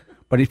guy,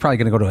 but he's probably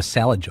going to go to a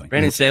salad joint.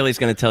 Brandon Staley's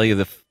going to tell you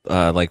the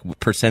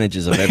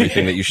percentages of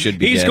everything that you should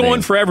be He's getting.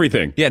 going for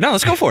everything. Yeah, no,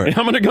 let's go for it.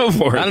 I'm going to go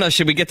for it. I don't know.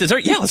 Should we get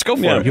dessert? Yeah, let's go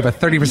for it. You have a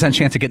 30%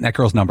 chance of getting that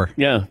girl's number.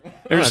 Yeah.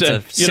 It's a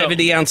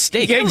 70-ounce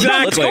steak. Yeah, exactly.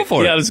 No, let's go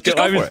for it. Yeah, let's go.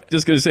 I was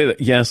just going to say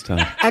that. Yes, Tom.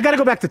 I got to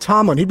go back to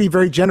Tomlin. He'd be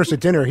very generous at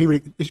dinner. He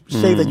would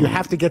say that you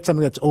have to get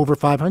something that's over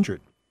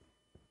 500.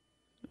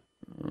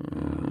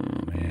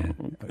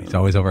 Man, he's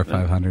always over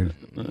 500.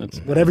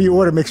 Whatever you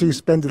order, make sure you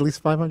spend at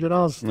least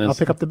 $500. I'll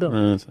pick up the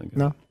bill.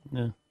 No?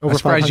 Yeah. I'm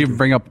surprised you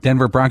bring up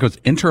Denver Broncos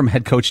interim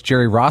head coach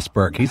Jerry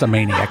Rossberg. He's a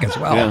maniac as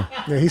well.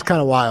 Yeah, he's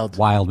kind of wild.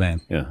 Wild man.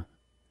 Yeah.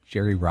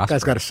 Jerry Rossberg.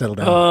 Guy's got to settle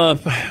down.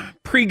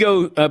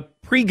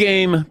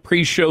 Pre-game,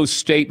 pre-show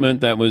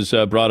statement that was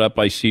brought up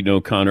by Seton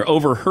O'Connor,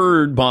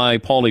 overheard by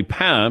Paulie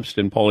Pabst,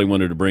 and Paulie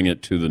wanted to bring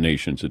it to the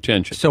nation's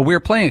attention. So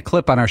we're playing a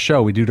clip on our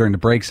show we do during the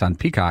breaks on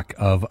Peacock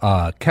of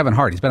Kevin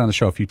Hart. He's been on the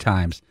show a few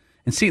times.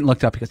 And Seton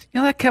looked up. He goes,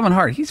 that Kevin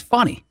Hart, he's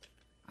funny.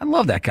 I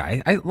love that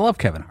guy. I love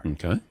Kevin Hart.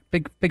 Okay.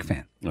 Big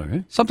fan. All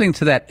right. Something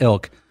to that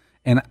ilk.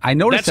 And I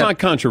noticed that's not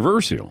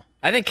controversial.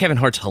 I think Kevin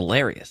Hart's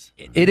hilarious.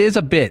 It is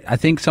a bit. I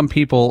think some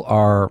people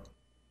are,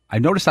 I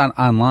noticed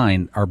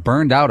online, are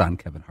burned out on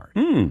Kevin Hart.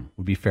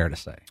 Would be fair to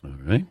say. All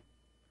right.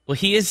 Well,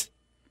 he is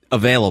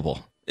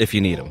available if you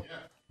need him.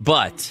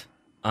 But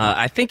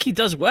I think he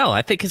does well.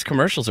 I think his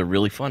commercials are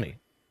really funny.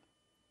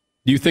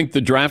 Do you think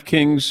the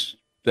DraftKings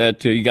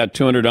that you got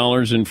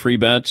 $200 in free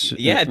bets?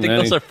 Yeah, I think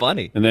those are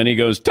funny. And then he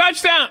goes,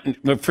 touchdown!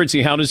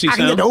 Fritzy, how does he I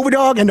can sound? get the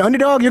overdog and the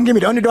underdog. You can give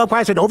me the underdog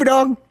price and the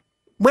overdog.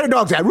 Where the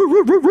dog's at? Woo,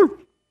 woo, woo, woo.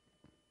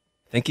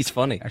 I think he's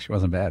funny. Actually,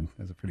 wasn't bad.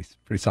 It was a pretty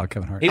solid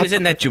Kevin Hart. He was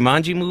in that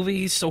Jumanji movie.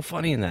 He's so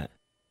funny in that.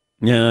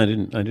 Yeah, I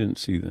didn't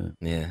see that.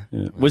 Yeah.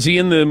 Was he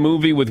in the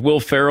movie with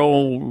Will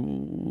Ferrell,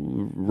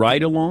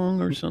 Ride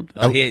Along or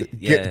something?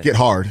 Get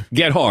Hard.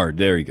 Get Hard.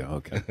 There you go.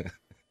 Okay.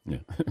 Yeah.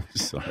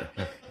 Sorry.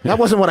 That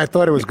wasn't what I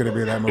thought it was going to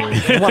be, that movie.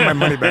 I want my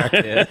money back.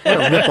 What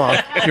a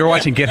ripoff. You were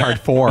watching Get Hard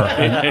 4.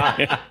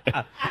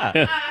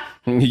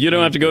 You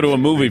don't have to go to a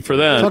movie for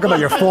that. Talk about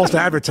your false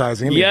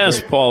advertising.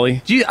 Yes,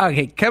 Paulie.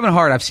 Okay, Kevin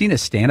Hart, I've seen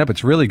his stand-up.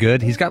 It's really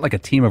good. He's got like a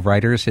team of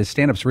writers. His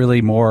stand-up's really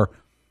a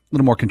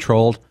little more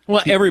controlled.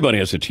 Well, everybody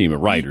has a team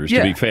of writers, to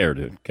Yeah. be fair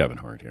to Kevin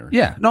Hart here.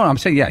 Yeah, no, I'm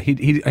saying, yeah,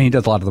 he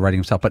does a lot of the writing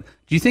himself. But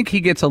do you think he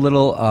gets a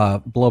little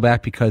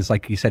blowback because,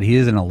 like you said, he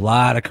is in a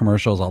lot of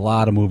commercials, a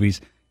lot of movies?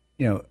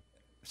 You know,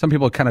 some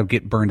people kind of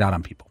get burned out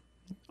on people.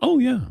 Oh,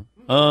 yeah.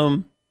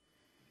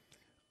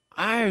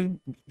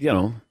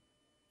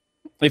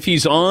 If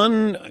he's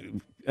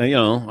on,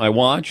 I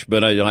watch,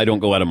 but I don't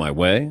go out of my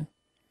way.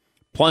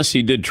 Plus,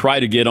 he did try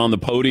to get on the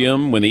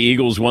podium when the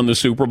Eagles won the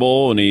Super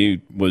Bowl, and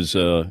he was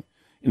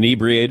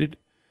inebriated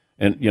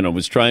and,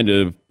 was trying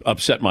to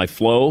upset my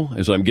flow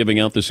as I'm giving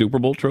out the Super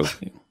Bowl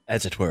trophy.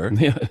 As it were.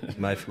 Yeah.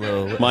 My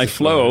flow. My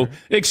flow.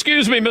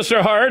 Excuse me,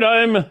 Mr. Hart,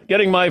 I'm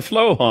getting my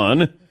flow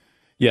on.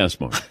 Yes,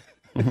 Mark.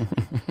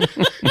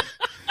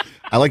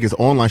 I like his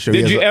online show.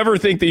 Did you ever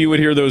think that you would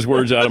hear those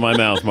words out of my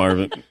mouth,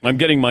 Marvin? I'm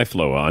getting my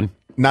flow on.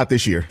 Not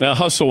this year.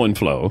 Hustle and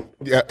flow.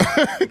 Yeah,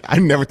 I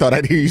never thought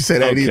I'd hear you say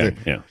that either.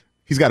 Yeah.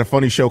 He's got a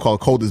funny show called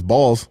Cold as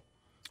Balls.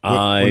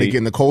 When they get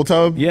in the cold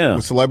tub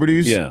with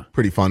celebrities. Yeah.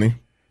 Pretty funny.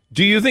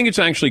 Do you think it's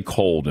actually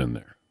cold in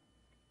there?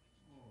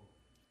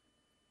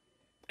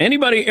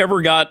 Anybody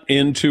ever got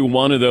into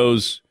one of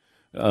those,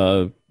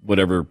 are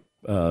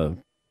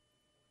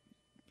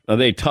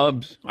they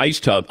tubs? Ice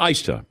tub.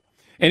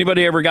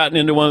 Anybody ever gotten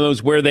into one of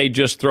those where they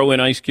just throw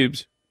in ice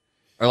cubes?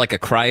 Or like a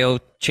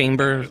cryo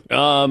chamber?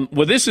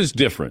 Well, this is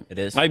different. It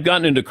is? I've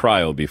gotten into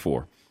cryo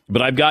before,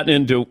 but I've gotten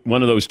into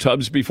one of those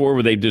tubs before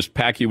where they just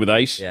pack you with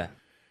ice. Yeah.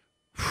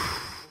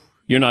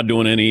 You're not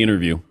doing any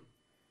interview.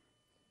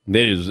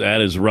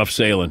 That is rough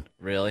sailing.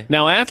 Really?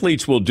 Now,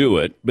 athletes will do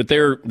it, but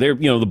they're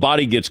the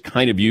body gets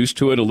kind of used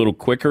to it a little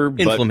quicker.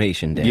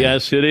 Inflammation, Dan.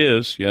 Yes, it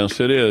is. Yes,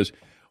 it is.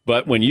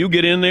 But when you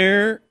get in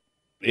there,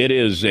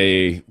 it's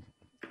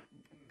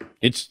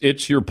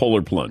your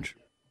polar plunge.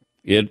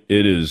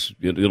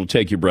 It'll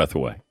take your breath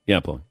away. Yeah,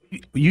 Paul.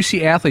 You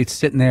see athletes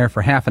sitting there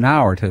for half an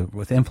hour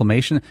with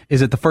inflammation.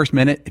 Is it the first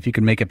minute if you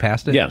can make it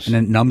past it? Yes. And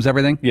then it numbs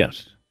everything?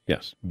 Yes.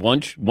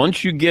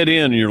 Once you get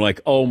in and you're like,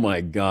 oh my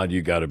God,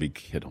 you got to be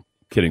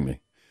kidding me.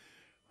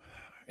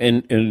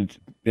 And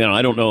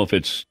I don't know if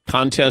it's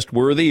contest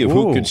worthy of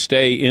who could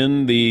stay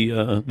in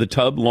the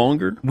tub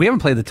longer. We haven't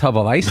played the tub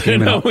of ice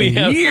game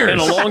in years. In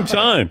a long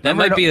time. That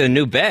might be a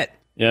new bet.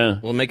 Yeah.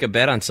 We'll make a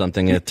bet on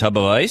something. A tub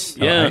of ice?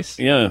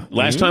 Yeah.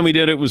 Last time we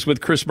did it was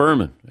with Chris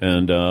Berman.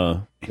 And,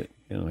 I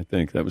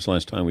think that was the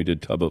last time we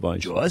did tub of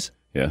ice. Jaws?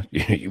 Yeah.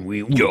 Yeah,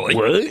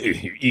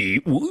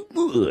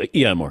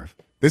 Marv.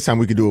 This time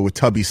we could do it with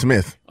Tubby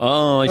Smith.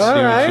 Oh, I see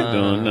what you're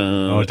doing.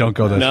 No. Oh, don't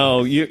go there.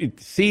 No,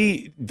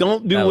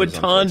 don't do what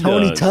Todd does.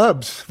 Tony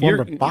Tubbs,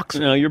 former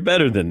boxer. No, you're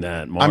better than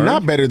that, Marv. I'm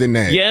not better than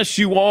that. Yes,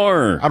 you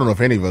are. I don't know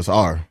if any of us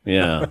are.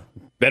 Yeah.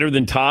 Better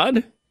than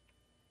Todd?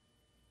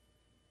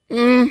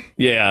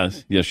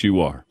 Yes,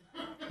 you are.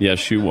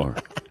 Yes, you are.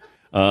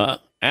 The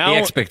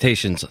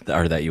expectations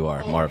are that you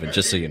are, Marvin,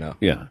 just so you know.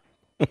 Yeah.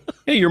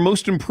 Hey, you're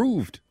most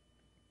improved.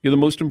 You're the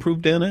most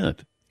improved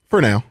Danette.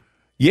 For now.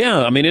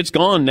 Yeah, I mean, it's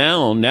gone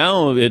now.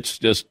 Now it's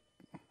just...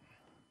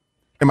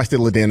 Am I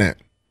still a Danette?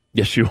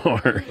 Yes, you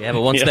are. Yeah,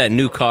 but once that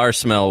new car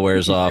smell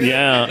wears off,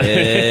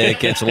 it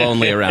gets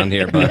lonely around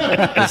here,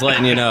 but just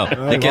letting you know.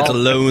 It gets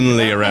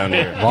lonely around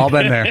here. We've all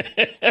been there.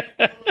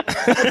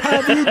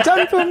 Have you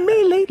done for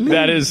me lately?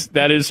 That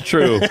is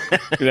true.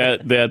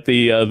 that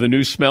the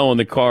new smell in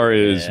the car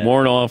is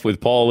worn off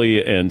with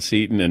Paulie and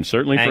Seton and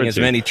certainly Hang Fritzy. as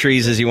many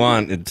trees as you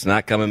want. It's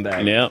not coming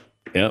back.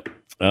 Yep.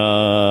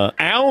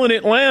 Al in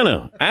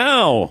Atlanta.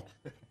 Al,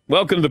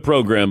 welcome to the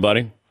program,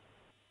 buddy.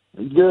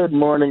 Good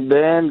morning,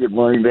 Dan. Good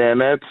morning,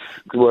 Danette.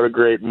 What a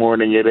great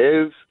morning it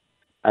is.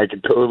 I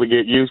can totally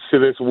get used to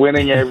this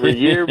winning every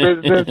year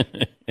business.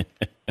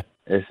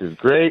 This is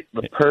great.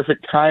 The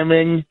perfect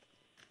timing.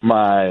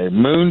 My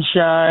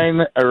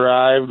moonshine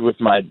arrived with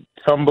my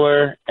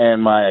tumbler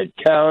and my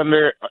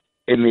calendar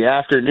in the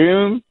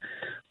afternoon.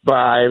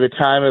 By the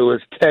time it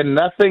was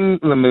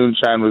 10-0, the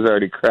moonshine was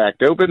already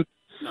cracked open.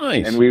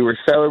 Nice. And we were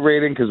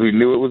celebrating because we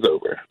knew it was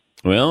over.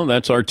 Well,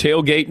 that's our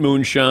tailgate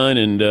moonshine,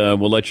 and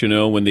we'll let you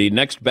know when the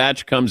next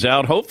batch comes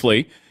out,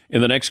 hopefully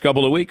in the next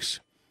couple of weeks.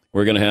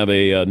 We're going to have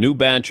a new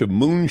batch of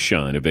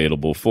moonshine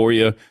available for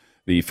you.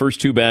 The first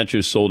two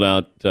batches sold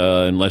out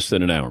in less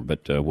than an hour,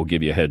 but we'll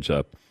give you a heads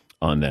up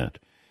on that.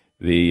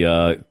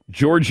 The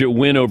Georgia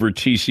win over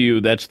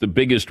TCU, that's the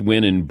biggest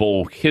win in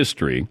bowl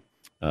history.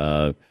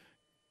 The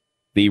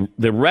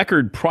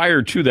record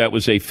prior to that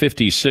was a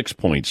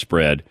 56-point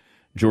spread,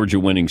 Georgia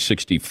winning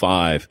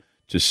 65-7.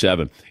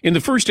 In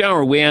the first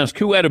hour, we asked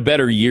who had a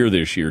better year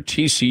this year,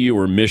 TCU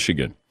or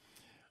Michigan?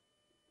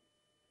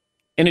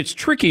 And it's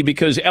tricky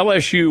because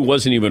LSU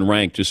wasn't even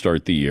ranked to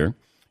start the year.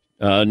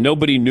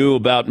 Nobody knew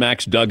about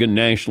Max Duggan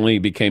nationally. He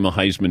became a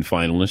Heisman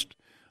finalist.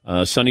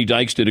 Sonny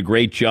Dykes did a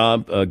great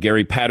job.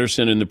 Gary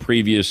Patterson in the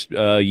previous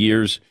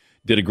years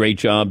did a great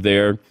job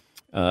there.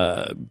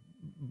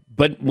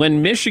 But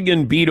when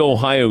Michigan beat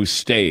Ohio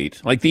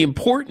State, like the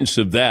importance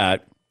of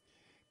that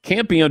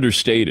can't be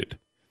understated.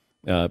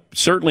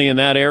 Certainly in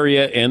that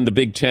area and the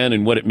Big Ten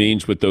and what it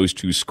means with those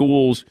two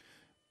schools.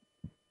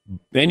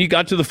 Then you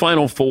got to the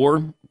Final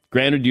Four.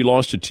 Granted, you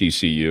lost to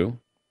TCU.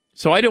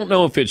 So I don't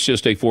know if it's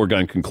just a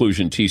foregone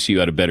conclusion TCU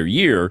had a better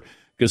year,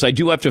 because I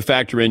do have to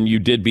factor in you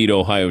did beat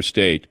Ohio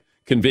State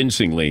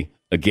convincingly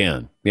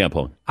again. Yeah,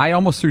 Paul. I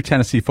almost threw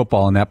Tennessee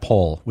football in that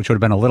poll, which would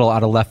have been a little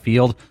out of left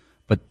field,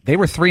 but they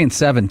were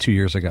 3-7 2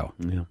 years ago.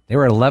 Yeah. They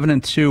were at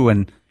 11-2,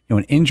 and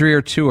an injury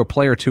or two, or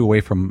play or two away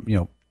from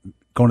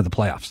going to the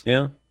playoffs.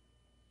 Yeah,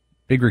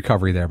 big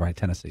recovery there by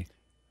Tennessee.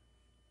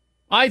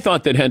 I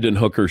thought that Hendon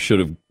Hooker should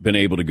have been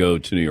able to go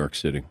to New York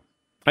City.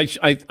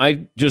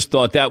 I just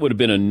thought that would have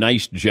been a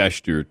nice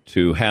gesture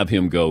to have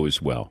him go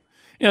as well.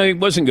 He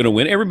wasn't going to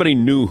win. Everybody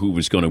knew who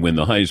was going to win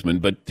the Heisman,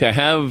 but to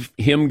have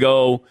him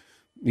go,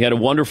 he had a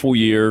wonderful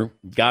year,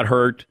 got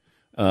hurt,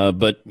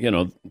 but,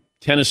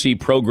 Tennessee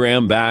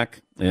program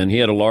back, and he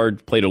had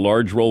played a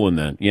large role in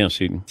that. Yes,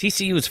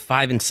 TCU was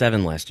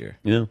 5-7 last year.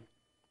 Yeah.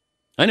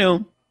 I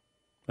know.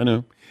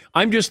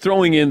 I'm just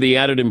throwing in the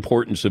added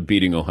importance of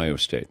beating Ohio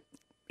State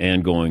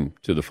and going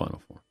to the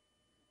Final Four.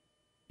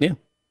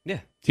 Yeah.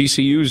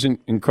 TCU's an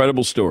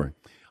incredible story.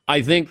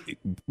 I think,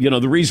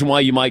 the reason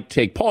why you might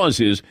take pause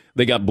is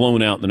they got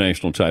blown out in the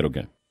national title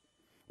game.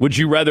 Would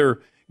you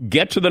rather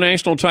get to the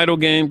national title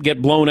game,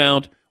 get blown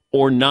out,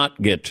 or not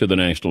get to the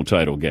national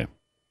title game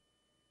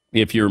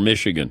if you're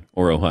Michigan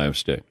or Ohio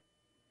State?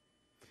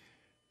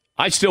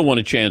 I still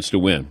want a chance to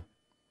win.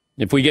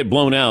 If we get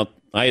blown out,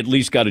 I at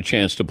least got a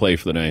chance to play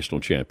for the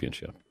national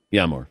championship.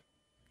 Yeah, Marv.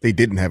 They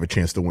didn't have a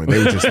chance to win. They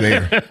were just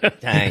there.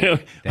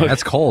 Dang,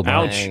 that's cold.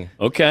 Ouch. Dang.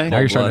 Okay. Now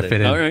you're starting to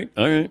fit in. All right.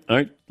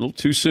 A little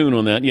too soon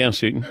on that. Yeah,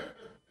 Seton.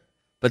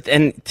 But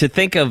to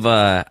think of,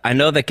 I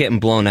know that getting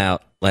blown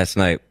out last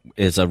night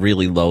is a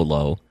really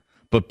low,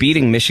 but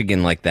beating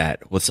Michigan like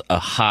that was a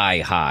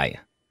high.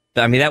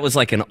 I mean, that was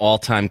like an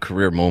all-time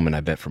career moment, I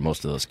bet, for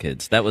most of those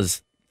kids. That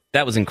was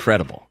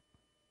incredible.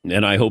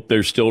 And I hope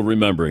they're still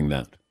remembering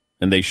that.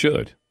 And they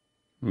should.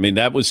 I mean,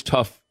 that was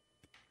tough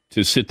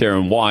to sit there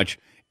and watch.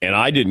 And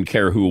I didn't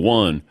care who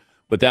won,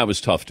 but that was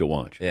tough to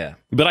watch. Yeah.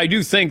 But I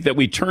do think that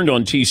we turned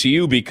on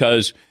TCU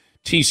because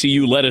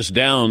TCU let us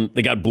down.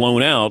 They got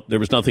blown out. There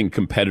was nothing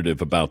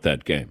competitive about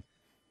that game.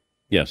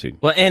 Yes.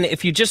 Well, and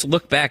if you just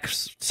look back,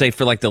 say,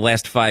 for like the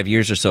last 5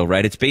 years or so,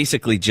 right, it's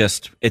basically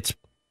it's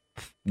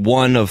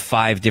one of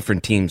 5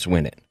 different teams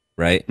win it,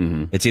 right?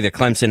 Mm-hmm. It's either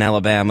Clemson,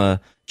 Alabama,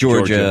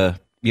 Georgia.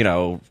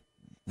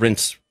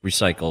 Rinse,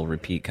 recycle,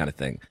 repeat kind of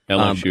thing.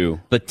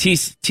 LSU. But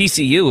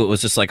TCU, it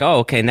was just like, oh,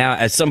 okay, now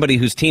as somebody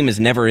whose team is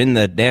never in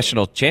the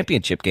national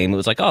championship game, it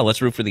was like, oh,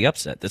 let's root for the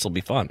upset. This will be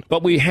fun.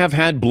 But we have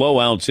had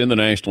blowouts in the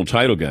national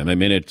title game. I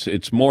mean,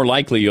 it's more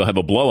likely you'll have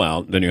a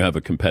blowout than you have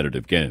a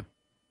competitive game.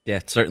 Yeah,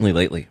 certainly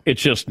lately.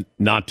 It's just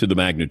not to the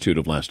magnitude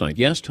of last night.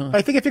 Yes, Tom?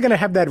 I think if you're going to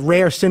have that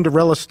rare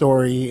Cinderella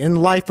story in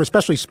life, or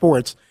especially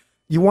sports,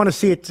 you want to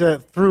see it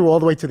through all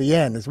the way to the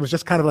end. It was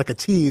just kind of like a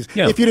tease.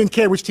 Yeah. If you didn't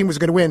care which team was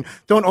going to win,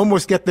 don't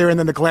almost get there and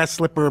then the glass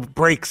slipper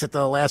breaks at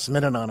the last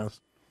minute on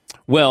us.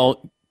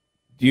 Well,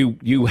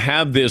 you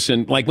have this,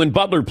 and like when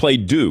Butler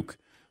played Duke,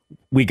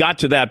 we got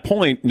to that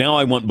point. Now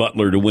I want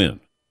Butler to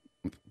win.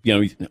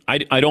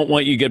 I don't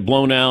want you to get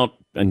blown out,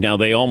 and now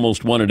they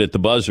almost won it at the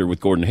buzzer with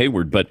Gordon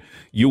Hayward, but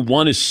you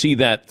want to see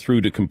that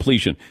through to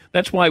completion.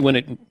 That's why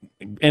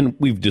and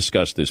we've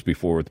discussed this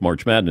before with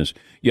March Madness,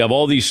 you have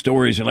all these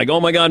stories, and like, oh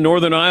my God,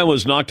 Northern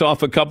Iowa's knocked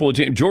off a couple of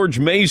teams. George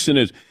Mason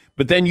is,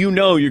 but then you're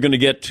going to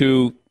get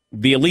to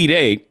the Elite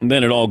Eight, and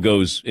then it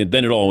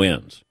all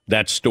ends.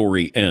 That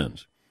story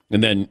ends.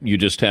 And then you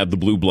just have the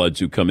blue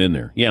bloods who come in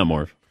there. Yeah,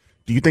 Marv.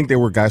 Do you think there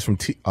were guys from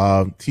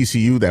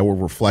TCU that were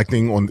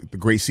reflecting on the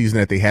great season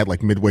that they had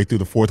like midway through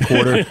the fourth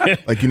quarter?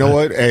 Like, you know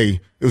what? Hey,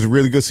 it was a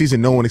really good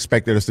season. No one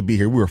expected us to be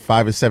here. We were 5-7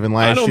 last year.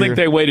 I don't think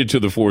they waited to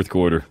the fourth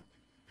quarter.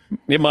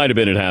 It might have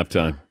been at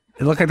halftime.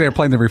 It looked like they were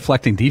playing the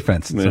reflecting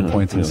defense at some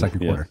points in the second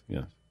quarter.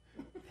 Yeah.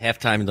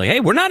 Halftime, like, hey,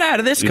 we're not out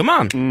of this. Come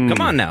on.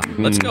 Come on now.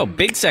 Let's go.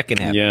 Big second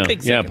half. Yeah,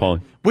 Big second Paul.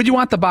 Would you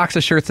want the box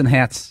of shirts and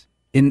hats?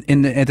 At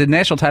the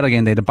national title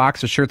game, they had a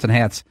box of shirts and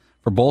hats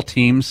for both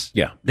teams.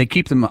 Yeah. They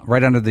keep them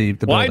right under the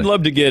building. I'd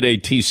love to get a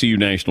TCU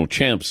National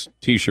Champs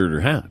T-shirt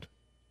or hat.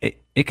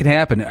 It could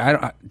happen. Dan,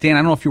 I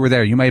don't know if you were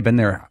there. You may have been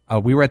there.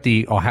 We were at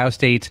the Ohio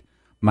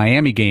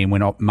State-Miami game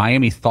when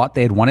Miami thought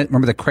they had won it.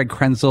 Remember the Craig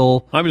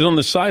Krenzel? I was on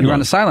the sideline. You were on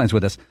the sidelines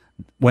with us.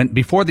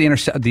 before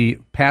the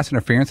pass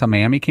interference on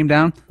Miami came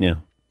down, yeah,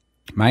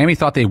 Miami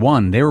thought they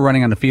won. They were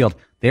running on the field.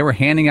 They were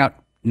handing out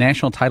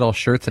national title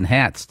shirts and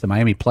hats to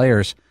Miami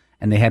players,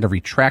 and they had to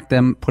retract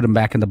them, put them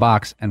back in the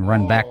box, and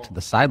run back to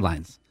the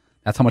sidelines.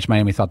 That's how much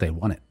Miami thought they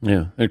won it.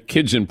 Yeah, there are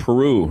kids in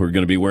Peru who are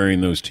going to be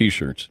wearing those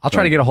T-shirts. I'll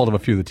try to get a hold of a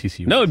few of the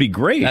TCU. No, it'd be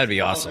great. That'd be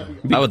awesome.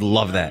 I would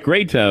love that.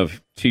 Great to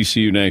have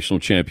TCU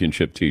National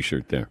Championship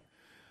T-shirt there.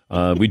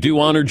 We do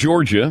honor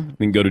Georgia. You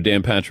can go to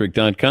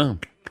danpatrick.com.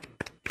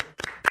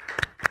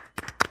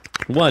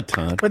 What,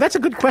 Todd? Well, that's a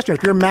good question.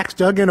 If you're Max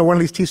Duggan or one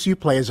of these TCU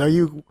players, are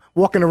you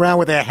walking around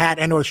with a hat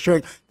and or a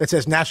shirt that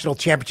says National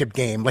Championship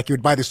Game, like you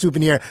would buy the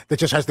souvenir that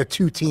just has the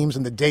 2 teams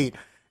and the date?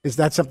 Is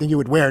that something you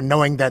would wear,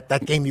 knowing that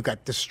that game you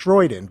got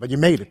destroyed in, but you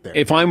made it there?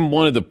 If I'm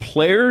one of the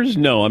players,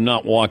 no, I'm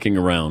not walking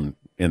around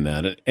in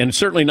that, and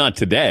certainly not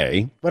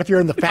today. What if you're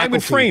in the faculty? I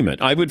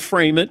would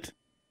frame it,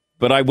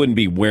 but I wouldn't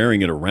be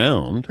wearing it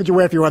around. Would you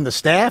wear if you were on the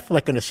staff,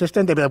 like an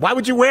assistant? They'd be like, why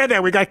would you wear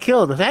that? We got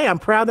killed. Hey, I'm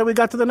proud that we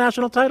got to the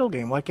national title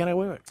game. Why can't I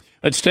wear it?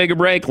 Let's take a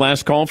break.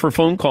 Last call for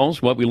phone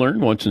calls. What we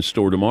learned, what's in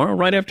store tomorrow,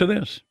 right after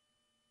this.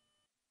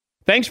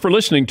 Thanks for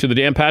listening to the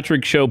Dan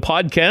Patrick Show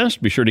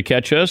podcast. Be sure to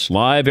catch us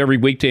live every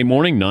weekday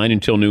morning, 9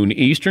 until noon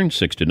Eastern,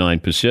 6 to 9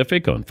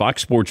 Pacific on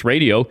Fox Sports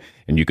Radio.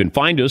 And you can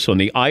find us on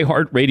the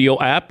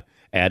iHeartRadio app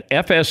at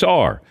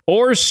FSR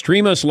or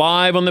stream us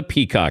live on the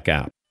Peacock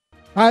app.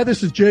 Hi,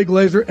 this is Jay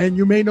Glazer, and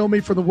you may know me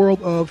from the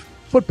world of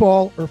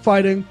football or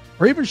fighting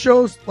or even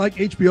shows like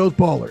HBO's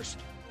Ballers.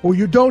 What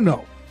you don't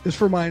know is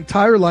for my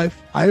entire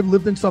life, I have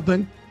lived in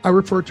something I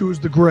refer to as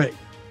the gray.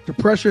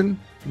 Depression,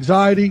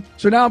 anxiety.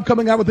 So now I'm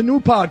coming out with a new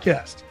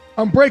podcast,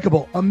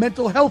 Unbreakable, a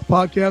mental health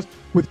podcast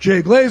with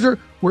Jay Glazer,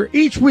 where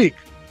each week,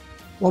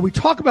 while we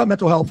talk about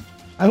mental health,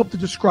 I hope to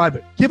describe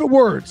it. Give it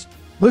words.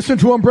 Listen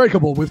to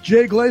Unbreakable with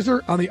Jay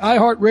Glazer on the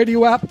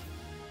iHeartRadio app,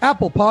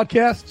 Apple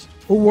Podcasts,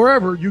 or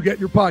wherever you get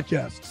your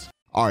podcasts.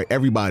 All right,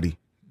 everybody,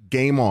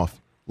 game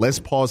off. Let's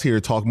pause here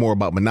to talk more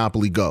about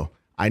Monopoly Go.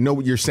 I know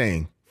what you're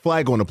saying.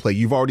 Flag on the play.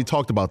 You've already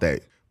talked about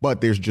that.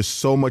 But there's just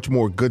so much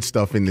more good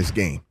stuff in this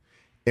game.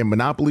 In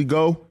Monopoly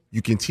Go,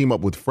 you can team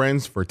up with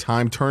friends for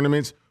timed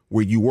tournaments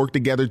where you work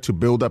together to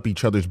build up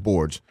each other's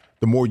boards.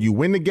 The more you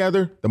win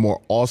together, the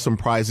more awesome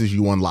prizes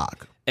you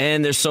unlock.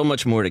 And there's so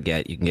much more to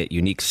get. You can get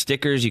unique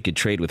stickers. You could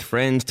trade with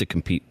friends to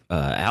compete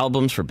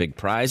albums for big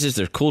prizes.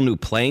 There's cool new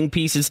playing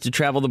pieces to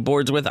travel the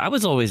boards with. I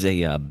was always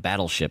a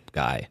battleship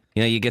guy.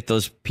 You know, you get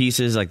those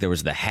pieces, like there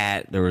was the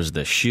hat, there was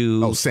the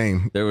shoe. Oh,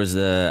 same. I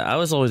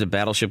was always a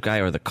battleship guy,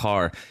 or the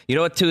car. You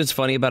know what, too, is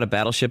funny about a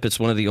battleship? It's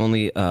one of the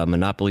only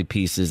Monopoly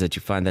pieces that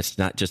you find that's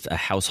not just a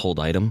household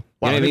item.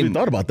 Wow, You know I never even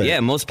thought about that.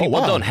 Yeah, most people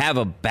wow. don't have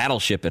a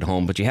battleship at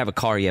home, but you have a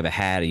car, you have a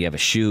hat, you have a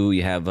shoe,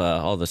 you have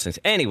all those things.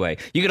 Anyway,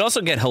 you could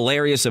also get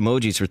hilarious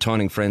emojis for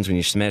taunting friends when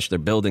you smash their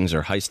buildings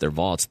or heist their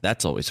vaults.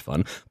 That's always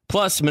fun.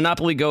 Plus,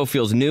 Monopoly Go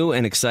feels new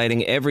and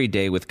exciting every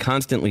day with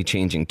constantly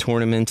changing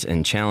tournaments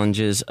and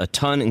challenges. A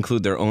ton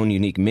include their own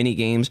unique mini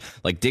games,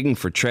 like digging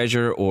for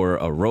treasure or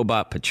a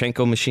robot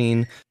Pachinko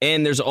machine.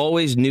 And there's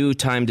always new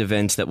timed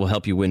events that will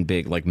help you win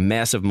big, like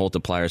massive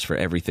multipliers for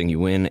everything you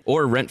win,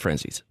 or rent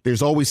frenzies.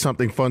 There's always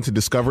something fun to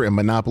discover in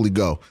Monopoly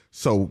Go.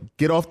 So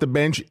get off the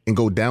bench and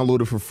go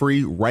download it for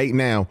free right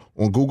now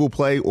on Google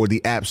Play or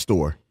the App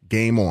Store.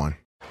 Game on.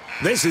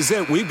 This is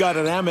it. We've got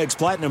an Amex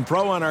Platinum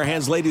Pro on our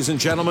hands, ladies and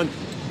gentlemen.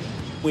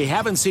 We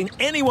haven't seen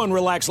anyone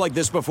relax like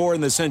this before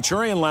in the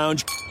Centurion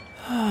Lounge.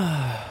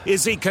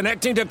 Is he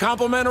connecting to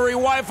complimentary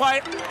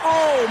Wi-Fi?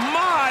 Oh,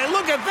 my!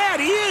 Look at that!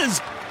 He is!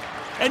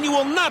 And you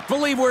will not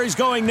believe where he's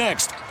going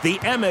next. The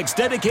Amex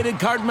dedicated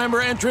card member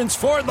entrance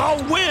for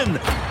the win!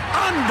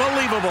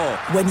 Unbelievable!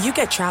 When you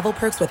get travel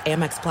perks with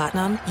Amex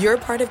Platinum, you're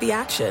part of the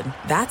action.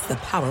 That's the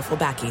powerful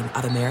backing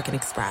of American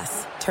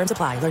Express. Terms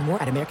apply. Learn more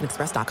at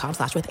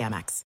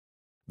americanexpress.com/withAmex.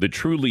 The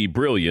truly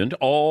brilliant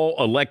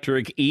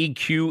all-electric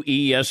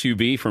EQE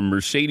SUV from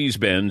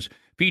Mercedes-Benz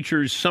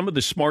features some of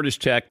the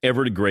smartest tech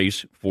ever to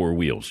grace four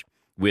wheels.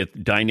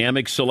 With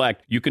Dynamic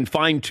Select, you can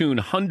fine-tune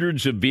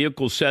hundreds of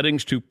vehicle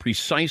settings to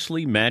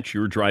precisely match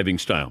your driving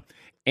style.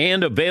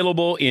 And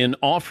available in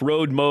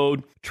off-road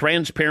mode,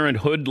 transparent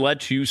hood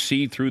lets you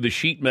see through the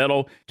sheet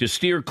metal to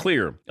steer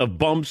clear of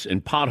bumps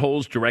and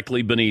potholes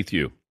directly beneath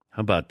you.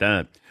 How about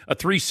that? A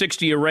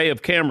 360 array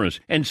of cameras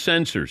and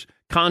sensors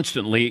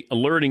constantly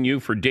alerting you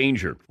for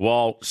danger,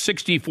 while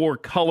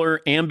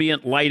 64-color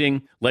ambient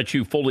lighting lets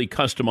you fully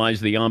customize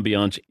the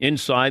ambiance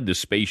inside the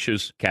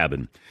spacious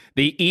cabin.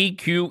 The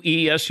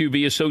EQE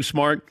SUV is so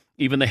smart,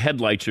 even the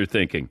headlights are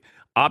thinking.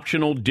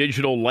 Optional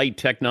digital light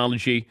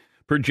technology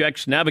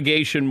projects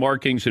navigation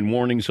markings and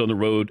warnings on the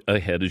road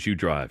ahead as you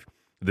drive.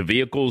 The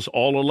vehicle's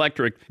all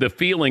electric. The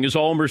feeling is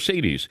all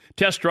Mercedes.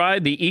 Test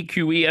drive the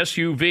EQE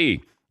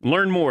SUV.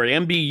 Learn more at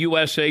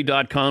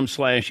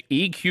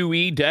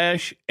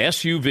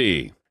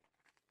MBUSA.com/EQE-SUV.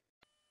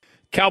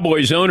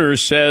 Cowboys owner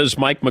says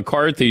Mike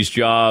McCarthy's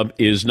job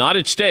is not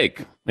at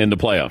stake in the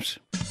playoffs.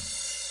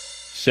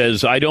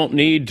 Says, I don't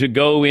need to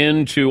go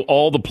into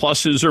all the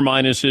pluses or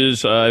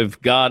minuses.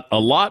 I've got a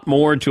lot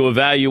more to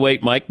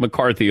evaluate Mike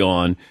McCarthy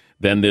on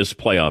than this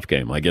playoff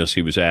game. I guess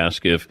he was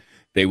asked if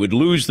they would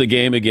lose the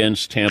game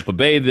against Tampa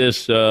Bay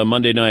this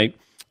Monday night.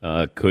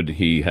 Could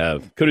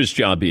his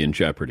job be in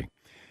jeopardy?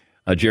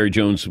 Jerry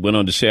Jones went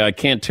on to say, I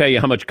can't tell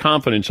you how much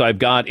confidence I've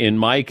got in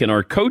Mike and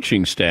our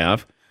coaching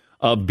staff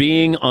of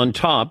being on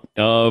top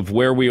of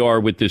where we are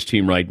with this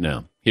team right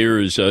now. Here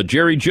is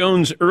Jerry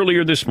Jones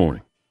earlier this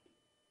morning.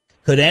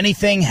 Could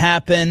anything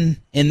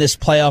happen in this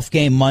playoff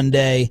game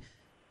Monday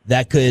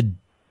that could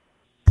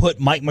put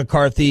Mike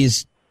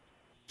McCarthy's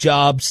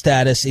job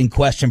status in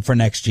question for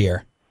next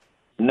year?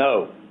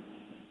 No.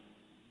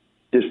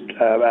 Just,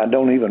 I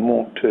don't even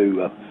want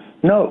to.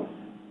 No.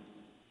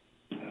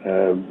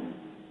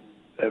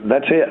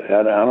 That's it.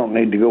 I don't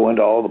need to go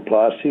into all the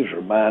pluses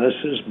or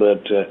minuses,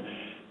 but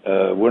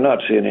we're not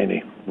seeing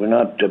any. We're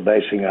not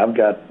basing. I've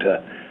got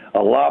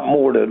a lot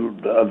more to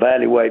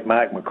evaluate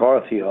Mike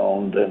McCarthy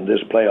on than this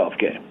playoff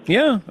game.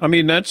 Yeah, I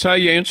mean, that's how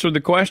you answer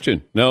the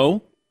question.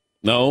 No.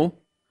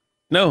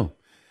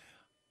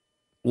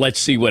 Let's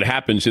see what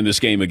happens in this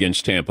game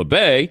against Tampa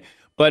Bay.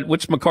 But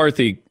what's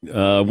McCarthy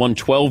won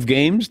 12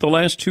 games the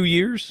last 2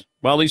 years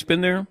while he's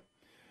been there?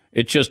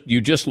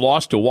 You just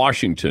lost to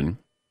Washington,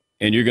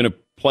 and you're going to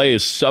play a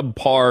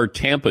subpar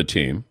Tampa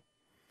team.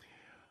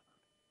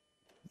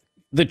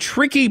 The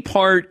tricky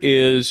part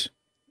is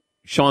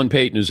Sean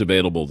Payton is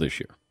available this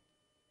year.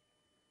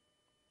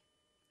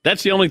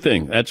 That's the only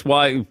thing. That's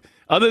why,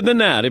 other than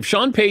that, if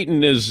Sean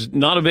Payton is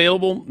not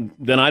available,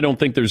 then I don't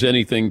think there's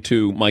anything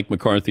to Mike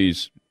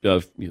McCarthy's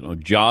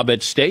job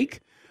at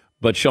stake.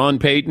 But Sean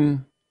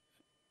Payton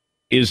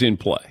is in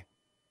play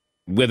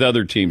with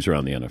other teams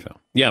around the NFL.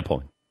 Yeah,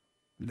 Paul.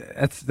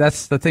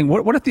 That's the thing.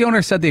 What if the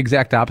owner said the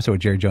exact opposite of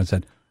what Jerry Jones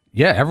said?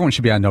 Yeah, everyone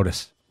should be on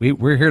notice.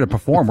 We're here to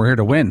perform. We're here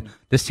to win.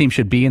 This team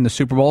should be in the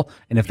Super Bowl.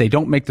 And if they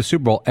don't make the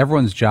Super Bowl,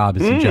 everyone's job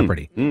is in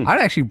jeopardy.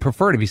 I'd actually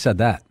prefer it if he said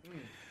that.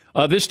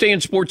 This day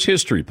in sports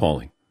history,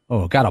 Paulie.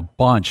 Oh, got a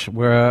bunch.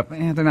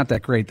 They're not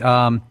that great.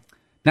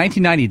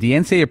 1990, the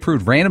NCAA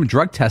approved random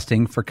drug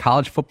testing for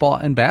college football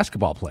and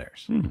basketball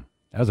players.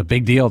 That was a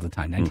big deal at the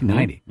time,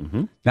 1990.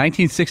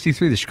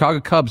 1963, the Chicago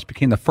Cubs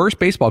became the first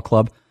baseball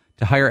club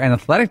to hire an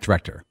athletic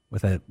director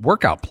with a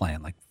workout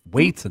plan, like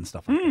weights and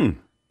stuff like that.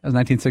 That was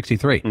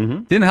 1963.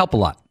 Didn't help a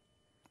lot.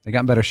 They got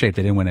in better shape.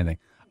 They didn't win anything.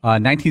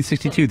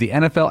 1962, the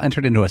NFL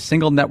entered into a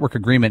single network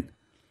agreement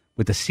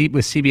with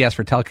CBS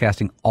for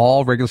telecasting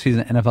all regular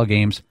season NFL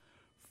games,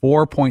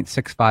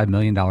 $4.65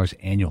 million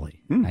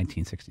annually.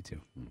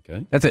 1962.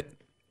 Okay. That's it.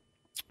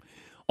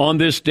 On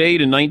this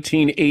date in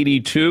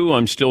 1982,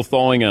 I'm still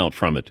thawing out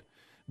from it.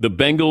 The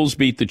Bengals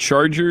beat the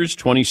Chargers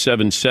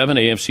 27-7,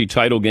 AFC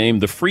title game.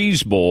 The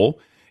Freeze Bowl,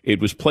 it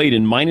was played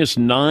in minus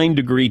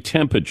 9-degree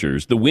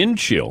temperatures. The wind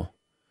chill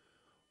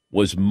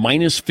was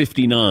minus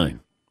 59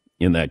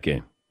 in that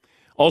game.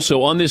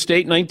 Also on this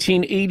date,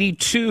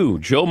 1982,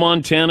 Joe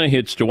Montana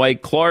hits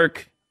Dwight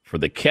Clark for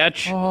the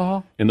catch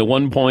in the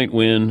 1-point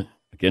win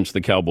against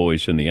the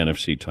Cowboys in the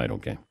NFC title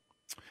game.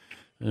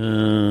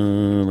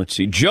 Let's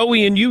see.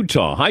 Joey in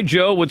Utah. Hi,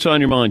 Joe. What's on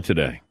your mind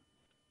today?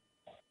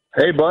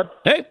 Hey, bud.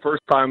 Hey.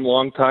 First time,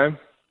 long time.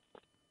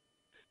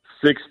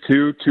 6'2",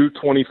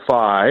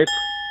 225.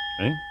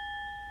 Okay.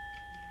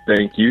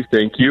 Thank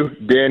you.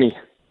 Danny,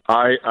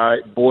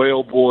 boy,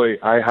 oh boy,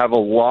 I have a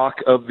lock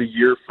of the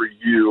year for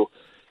you.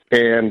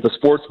 And the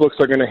sports books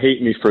are going to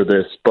hate me for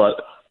this, but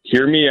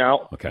hear me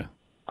out. Okay.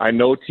 I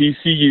know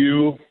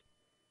TCU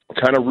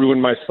kind of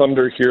ruined my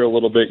thunder here a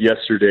little bit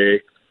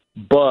yesterday,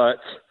 but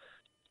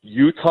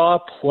Utah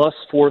plus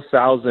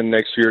 4,000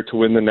 next year to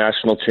win the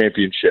national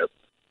championship.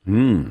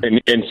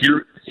 And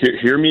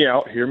hear me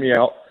out.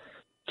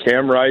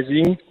 Cam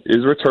Rising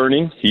is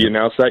returning. He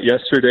announced that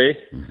yesterday.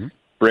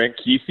 Brant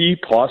Keithy,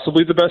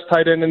 possibly the best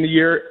tight end in the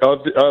year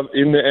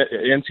in the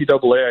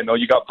NCAA. I know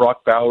you got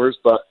Brock Bowers,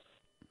 but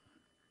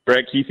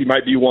Brant Keithy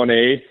might be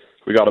 1A.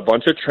 We got a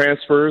bunch of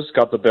transfers.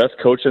 Got the best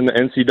coach in the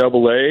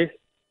NCAA.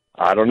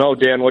 I don't know,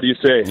 Dan. What do you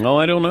say? No,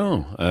 I don't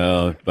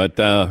know. But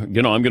I'm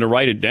going to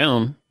write it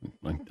down.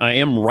 I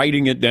am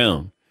writing it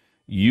down.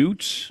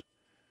 Utes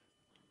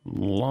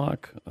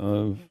lock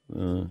of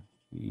the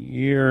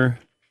year.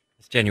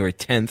 It's January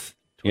 10th.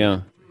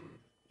 Yeah,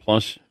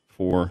 plus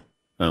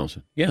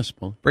 4,000. Yes,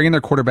 Paul. Bringing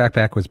their quarterback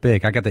back was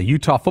big. I got the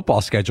Utah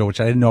football schedule,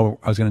 which I didn't know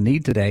I was going to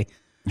need today.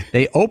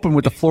 They opened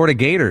with the Florida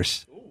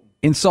Gators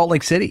in Salt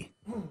Lake City.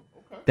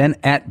 Then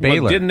at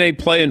Baylor. Well, didn't they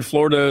play in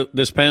Florida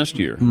this past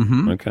year?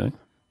 Okay.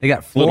 They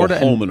got Florida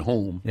home and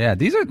home. Yeah,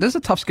 this is a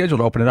tough schedule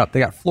to open it up. They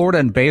got Florida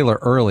and Baylor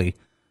early,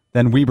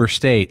 then Weber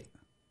State.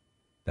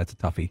 That's a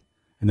toughie.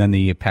 And then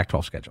the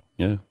Pac-12 schedule.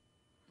 Yeah.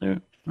 All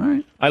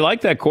right. I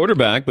like that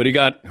quarterback, but he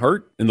got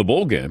hurt in the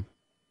bowl game.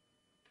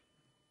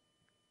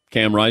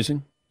 Cam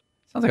Rising.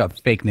 Sounds like a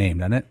fake name,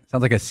 doesn't it?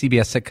 Sounds like a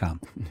CBS sitcom.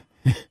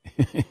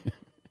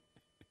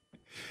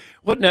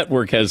 What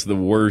network has the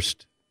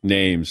worst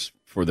names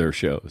for their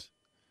shows?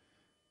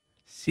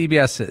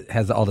 CBS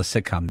has all the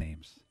sitcom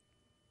names.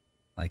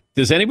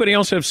 Does anybody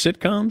else have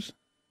sitcoms?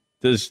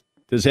 Does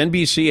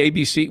NBC,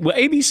 ABC? Well,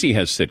 ABC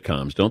has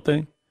sitcoms, don't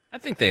they? I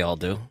think they all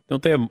do.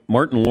 Don't they have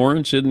Martin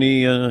Lawrence in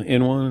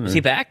one? Is he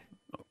back?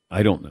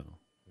 I don't know.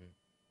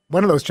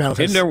 One of those channels.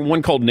 Isn't there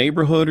one called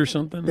Neighborhood or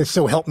something? It's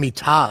So Help Me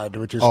Todd,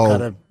 which is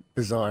kind of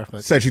bizarre.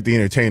 But. Cedric the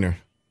Entertainer.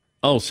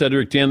 Oh,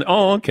 Cedric the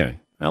Oh, okay.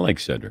 I like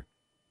Cedric.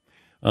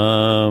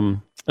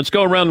 Let's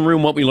go around the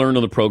room what we learned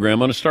on the program. I'm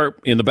going to start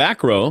in the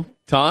back row.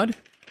 Todd?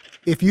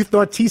 If you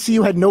thought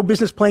TCU had no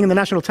business playing in the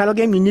national title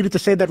game, you needed to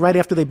say that right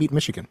after they beat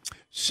Michigan.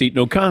 Seton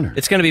O'Connor.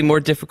 It's going to be more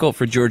difficult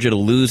for Georgia to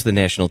lose the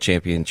national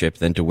championship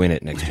than to win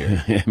it next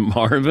year.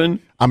 Marvin?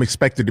 I'm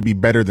expected to be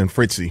better than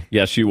Fritzy.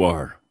 Yes, you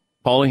are.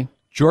 Paulie?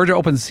 Georgia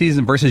opens the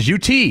season versus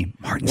UT.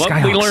 Martin What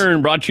Skyhawks. we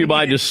learned brought to you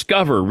by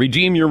Discover.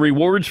 Redeem your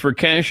rewards for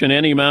cash in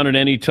any amount at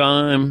any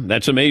time.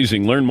 That's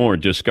amazing. Learn more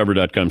at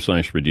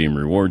discover.com/redeem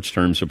rewards.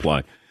 Terms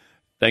apply.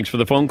 Thanks for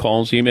the phone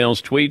calls,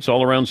 emails, tweets,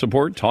 all around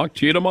support. Talk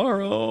to you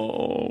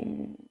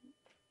tomorrow.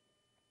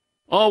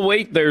 Oh,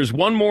 wait, there's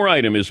one more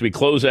item as we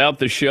close out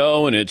the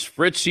show, and it's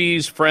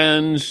Fritzy's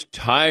Friends,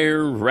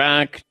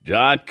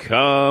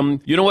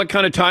 TireRack.com. You know what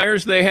kind of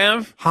tires they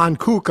have?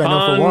 Hankook, I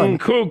know for one.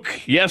 Hankook,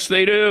 yes,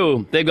 they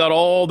do. They've got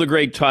all the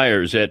great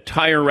tires at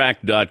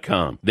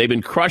TireRack.com. They've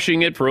been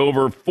crushing it for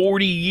over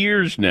 40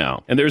 years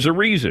now, and there's a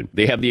reason.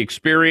 They have the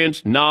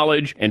experience,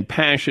 knowledge, and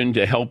passion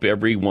to help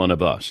every one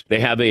of us. They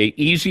have a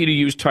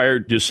easy-to-use tire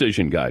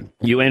decision guide.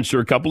 You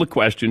answer a couple of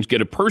questions, get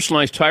a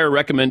personalized tire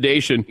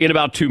recommendation in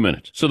about 2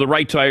 minutes. So the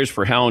right tires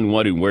for how and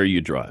what and where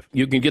you drive.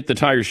 You can get the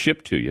tires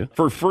shipped to you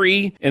for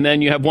free, and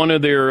then you have one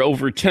of their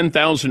over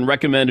 10,000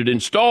 recommended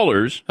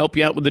installers help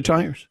you out with the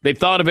tires. They've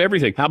thought of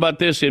everything. How about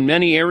this? In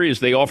many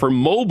areas, they offer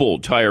mobile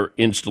tire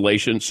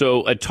installation,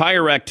 so a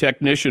Tire Rack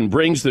technician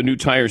brings the new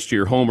tires to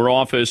your home or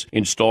office,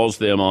 installs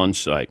them on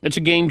site. It's a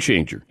game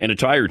changer and a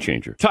tire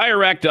changer.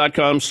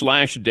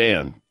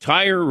 TireRack.com/Dan.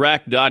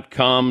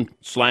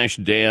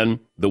 TireRack.com/Dan.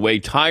 The way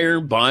tire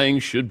buying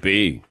should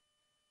be.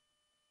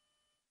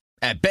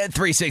 At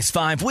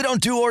Bet365, we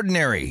don't do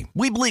ordinary.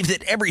 We believe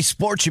that every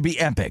sport should be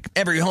epic.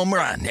 Every home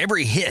run,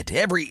 every hit,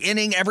 every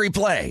inning, every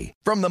play.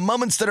 From the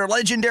moments that are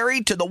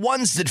legendary to the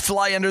ones that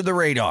fly under the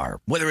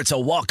radar. Whether it's a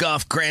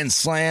walk-off grand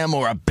slam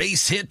or a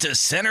base hit to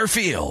center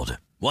field.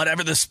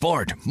 Whatever the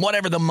sport,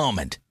 whatever the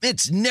moment.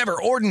 It's never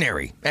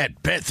ordinary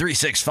at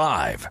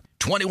Bet365.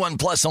 21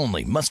 plus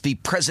only. Must be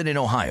present in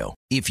Ohio.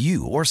 If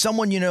you or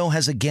someone you know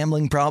has a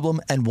gambling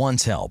problem and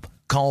wants help,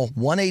 call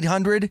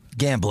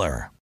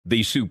 1-800-GAMBLER.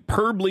 The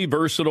superbly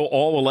versatile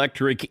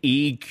all-electric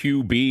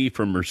EQB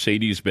from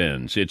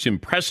Mercedes-Benz. It's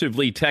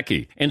impressively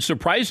techy and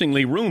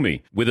surprisingly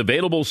roomy with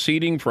available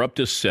seating for up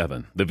to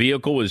 7. The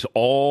vehicle is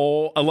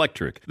all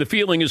electric. The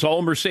feeling is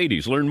all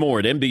Mercedes. Learn more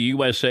at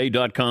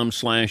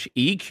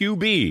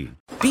mbusa.com/EQB.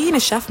 Being a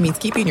chef means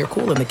keeping your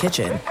cool in the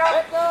kitchen.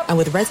 And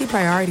with Resi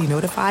Priority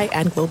Notify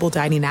and Global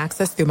Dining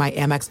Access through my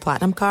Amex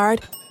Platinum card,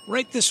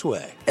 Right this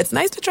way. it's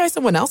nice to try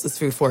someone else's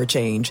food for a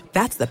change.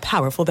 That's the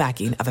powerful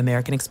backing of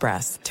American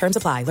Express. Terms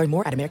apply. Learn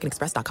more at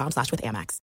americanexpress.com/withAmex.